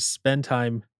to actually spend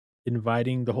time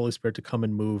inviting the Holy Spirit to come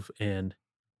and move and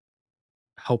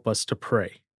help us to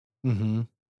pray. And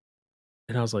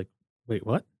I was like, wait,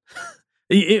 what?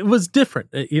 It was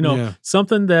different,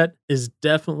 something that is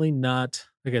definitely not,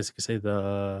 I guess you could say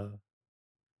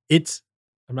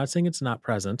I'm not saying it's not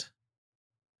present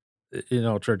in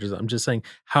all churches. I'm just saying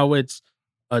how it's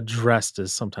addressed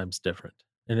is sometimes different.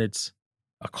 And it's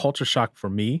a culture shock for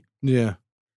me. Yeah.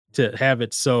 To have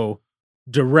it so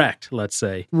direct, let's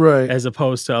say, right, as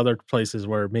opposed to other places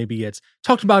where maybe it's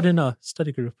talked about in a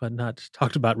study group, but not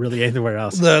talked about really anywhere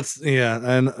else. That's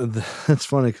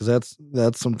funny because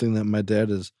that's something that my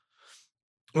dad is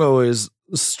always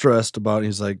stressed about.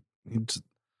 He's like,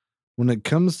 when it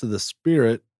comes to the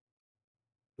spirit,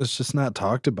 it's just not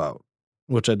talked about,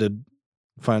 which I did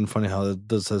find funny how it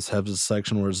does have this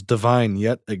section where it's divine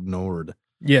yet ignored.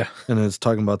 Yeah. And it's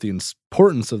talking about the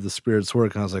importance of the spirit's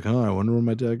work. And I was like, oh, I wonder where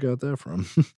my dad got that from.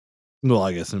 Well,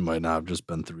 I guess it might not have just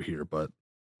been through here, but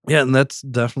yeah, and that's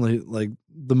definitely like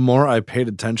the more I paid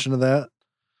attention to that,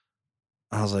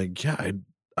 I was like, yeah,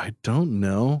 I don't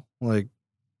know like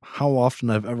how often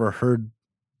I've ever heard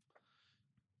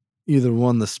either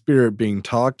one, the spirit being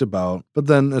talked about, but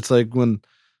then it's like when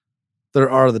there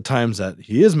are the times that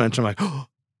he is mentioned, I'm like, oh,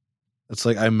 it's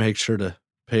like I make sure to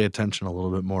pay attention a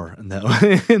little bit more in that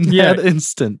that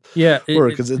instant. Yeah.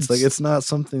 Because it's like it's not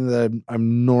something that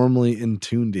I'm normally in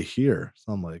tune to hear.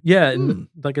 So I'm like, yeah, and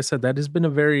like I said, that has been a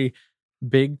very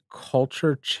big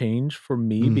culture change for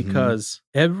me because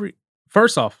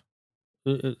first off,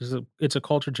 it's a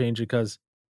culture change because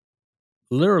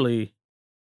literally,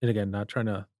 and again, not trying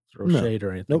to throw shade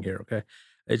or anything here, okay?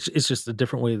 It's just a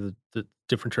different way that the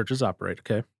different churches operate,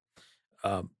 okay?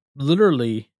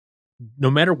 Literally,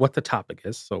 no matter what the topic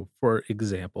is. So, for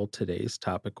example, today's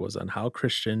topic was on how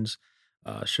Christians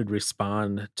should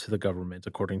respond to the government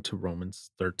according to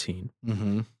Romans 13.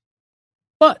 Mm-hmm.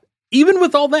 But even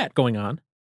with all that going on,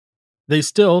 they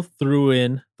still threw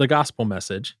in the gospel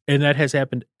message, and that has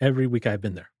happened every week I've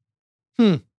been there.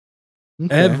 Okay.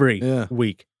 Every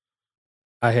week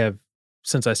I have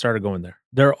since I started going there.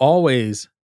 They're always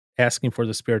asking for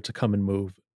the Spirit to come and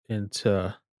move and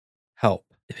to help.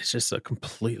 It's just a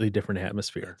completely different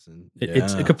atmosphere.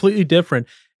 It's completely different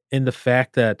in the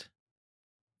fact that,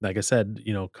 like I said,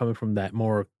 coming from that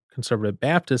more conservative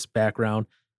Baptist background,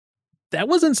 that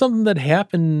wasn't something that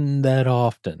happened that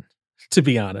often, to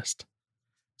be honest.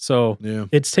 So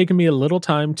it's taken me a little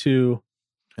time to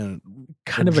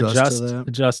kind of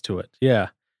adjust to it. Yeah.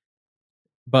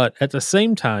 But at the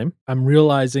same time, I'm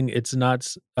realizing it's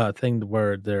not a thing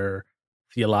where they're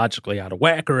theologically out of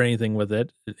whack or anything with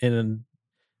it. And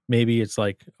maybe it's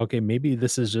like, okay, maybe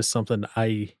this is just something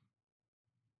I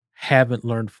haven't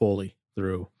learned fully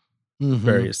through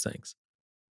various things.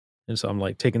 And so I'm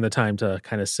like taking the time to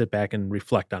kind of sit back and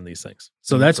reflect on these things.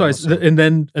 So that's why, and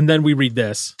then we read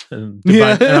this and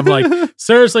I'm like,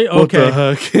 seriously, okay,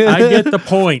 I get the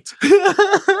point.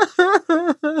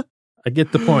 I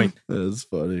get the point. That's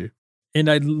funny.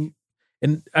 And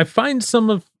I find some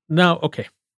of now, okay,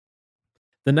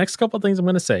 the next couple of things I'm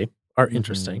going to say are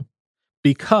interesting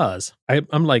because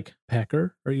I'm like,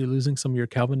 Packer, are you losing some of your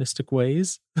Calvinistic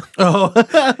ways? Oh.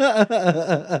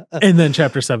 And then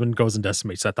chapter 7 goes and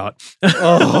decimates that thought.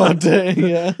 Oh, dang,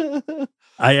 yeah.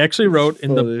 I actually wrote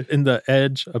in the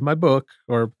edge of my book,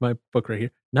 or my book right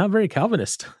here, not very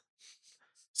Calvinist.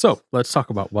 So let's talk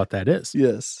about what that is.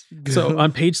 Yes. So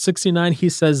on page 69, he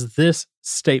says this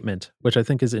statement, which I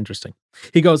think is interesting.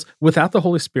 He goes, without the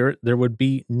Holy Spirit, there would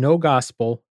be no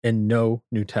gospel and no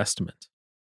New Testament.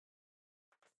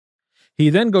 He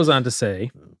then goes on to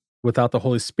say, without the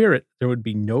Holy Spirit, there would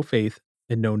be no faith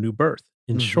and no new birth.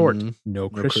 In short, no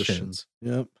Christians.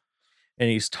 Yep. And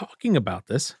he's talking about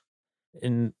this,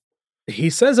 and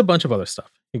he says a bunch of other stuff.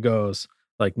 He goes,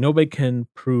 like, nobody can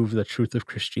prove the truth of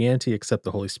Christianity except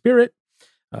the Holy Spirit.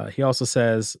 He also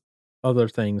says other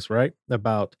things, right?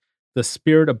 About the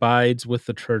Spirit abides with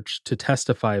the church to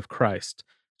testify of Christ.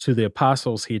 To the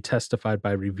apostles, he testified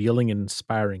by revealing and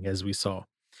inspiring, as we saw.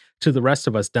 To the rest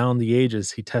of us, down the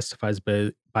ages, he testifies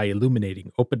by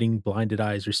illuminating, opening blinded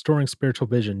eyes, restoring spiritual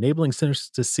vision, enabling sinners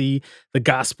to see the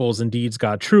gospels and deeds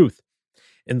God truth.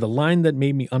 And the line that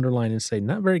made me underline and say,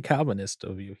 not very Calvinist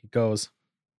of you, he goes,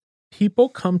 people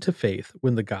come to faith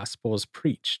when the gospel is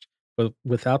preached, but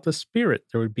without the Spirit,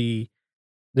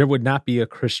 there would not be a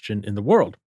Christian in the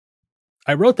world.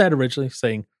 I wrote that originally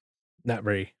saying, not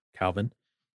very Calvin.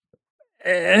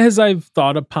 As I've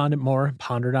thought upon it more,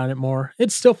 pondered on it more,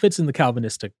 it still fits in the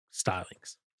Calvinistic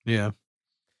stylings. Yeah.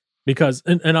 Because,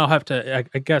 and I'll have to,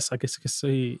 I guess I could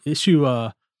say, issue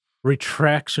a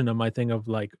retraction of my thing of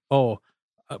like,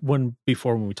 when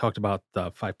we talked about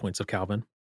the 5 points of Calvin,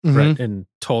 right, and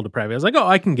total depravity, I was like,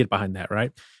 I can get behind that,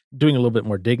 right? Doing a little bit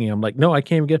more digging, I'm like, no, I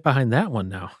can't even get behind that one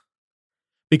now.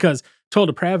 Because total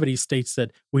depravity states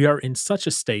that we are in such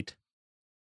a state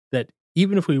that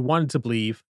even if we wanted to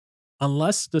believe,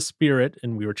 unless the Spirit,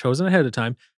 and we were chosen ahead of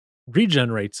time,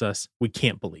 regenerates us, we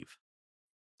can't believe.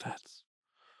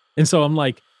 And so I'm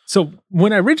like, so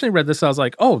when I originally read this, I was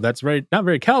like, that's not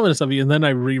very Calvinist of you. And then I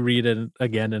reread it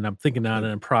again, and I'm thinking on it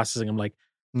and I'm processing. I'm like,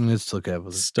 it's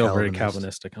still very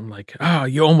Calvinistic. I'm like,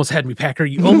 you almost had me, Packer.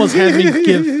 You almost had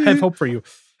me have hope for you.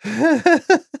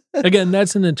 Again,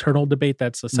 that's an internal debate.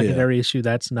 That's a secondary issue.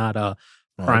 That's not a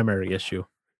primary issue.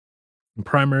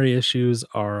 Primary issues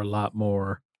are a lot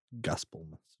more Gospel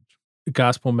message.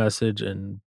 gospel message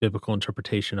and biblical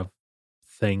interpretation of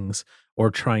things, or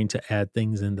trying to add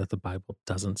things in that the Bible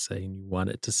doesn't say and you want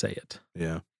it to say it.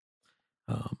 Yeah.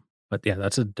 But yeah,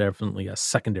 that's definitely a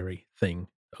secondary thing,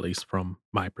 at least from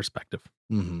my perspective.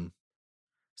 Mm-hmm.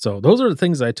 So those are the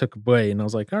things I took away, and I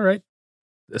was like, all right,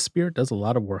 the Spirit does a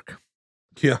lot of work.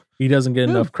 Yeah. He doesn't get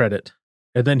enough credit.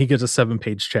 And then he gets a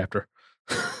 7-page chapter.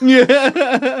 Yeah.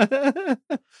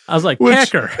 I was like, Which-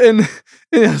 Packer.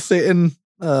 And say in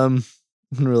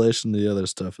relation to the other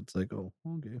stuff, it's like, oh,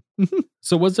 okay.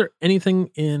 So was there anything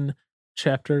in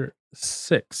chapter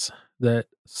 6 that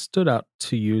stood out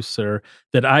to you, sir,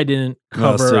 that I didn't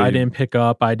cover, so I you- didn't pick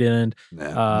up, I didn't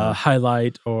No.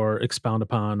 highlight or expound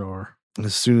upon, or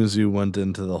As soon as you went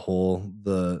into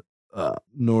the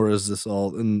nor is this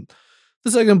all in the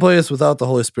second place, without the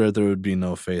Holy Spirit there would be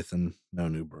no faith and no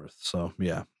new birth. So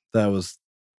yeah, that was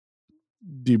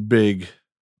the big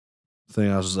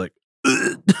thing. I was just like,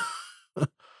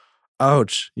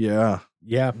 ouch. Yeah.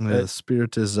 yeah, The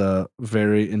Spirit is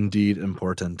very indeed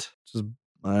important. Just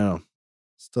I don't know.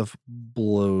 Stuff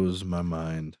blows my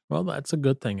mind well, that's a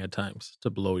good thing at times,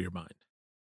 to blow your mind.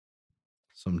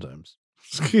 sometimes.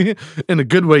 In a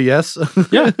good way, yes.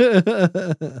 Yeah.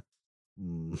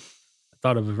 Mm. I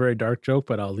thought of a very dark joke,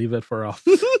 but I'll leave it for off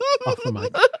the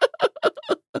mic.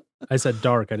 I said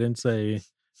dark. I didn't say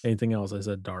anything else. I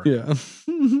said dark. Yeah.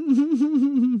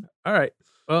 All right.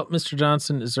 Well, Mr.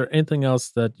 Johnson, is there anything else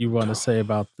that you want to say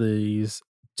about these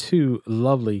 2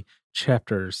 lovely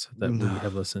chapters that we No.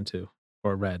 have listened to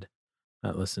or read?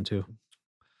 Not listened to.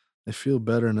 I feel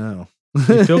better now.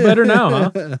 You feel better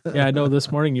now, huh? Yeah, I know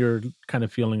this morning you're kind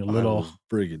of feeling a I little. was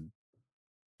friggin'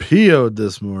 PO'd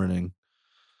this morning.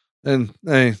 And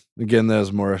again, that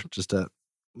was more just at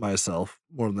myself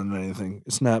more than anything.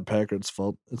 It's not Packard's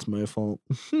fault. It's my fault.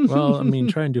 Well, I mean,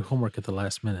 try and do homework at the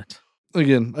last minute.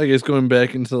 Again, I guess going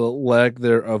back into the lack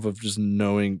thereof of just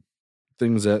knowing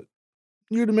things that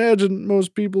you'd imagine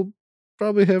most people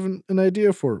probably have an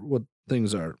idea for what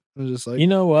things are. It's just like, You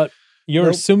know what? You're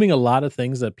Nope. assuming a lot of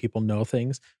things that people know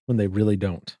things when they really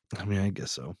don't. I mean, I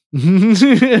guess so.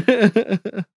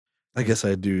 I guess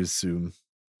I do assume.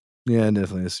 Yeah, I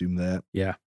definitely assume that.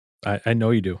 I know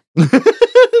you do. What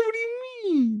do you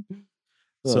mean?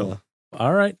 So,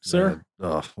 all right, sir.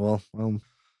 Well,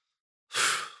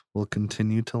 we'll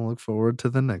continue to look forward to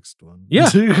the next one. Yeah.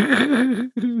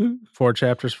 4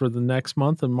 chapters for the next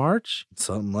month in March.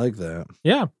 Something like that.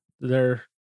 Yeah, they're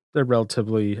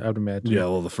relatively, I would imagine. Yeah,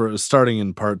 well, the first starting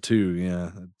in part 2, yeah,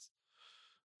 it's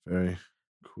very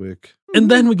quick. And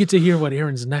then we get to hear what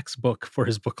Aaron's next book for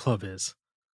his book club is.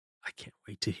 I can't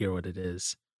wait to hear what it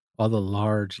is. All the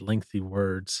large, lengthy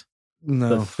words, the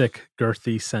No, thick,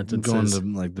 girthy I'm going sentences. to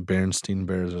like the Berenstain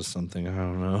Bears or something. I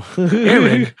don't know.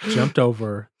 Aaron jumped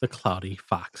over the cloudy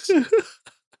fox.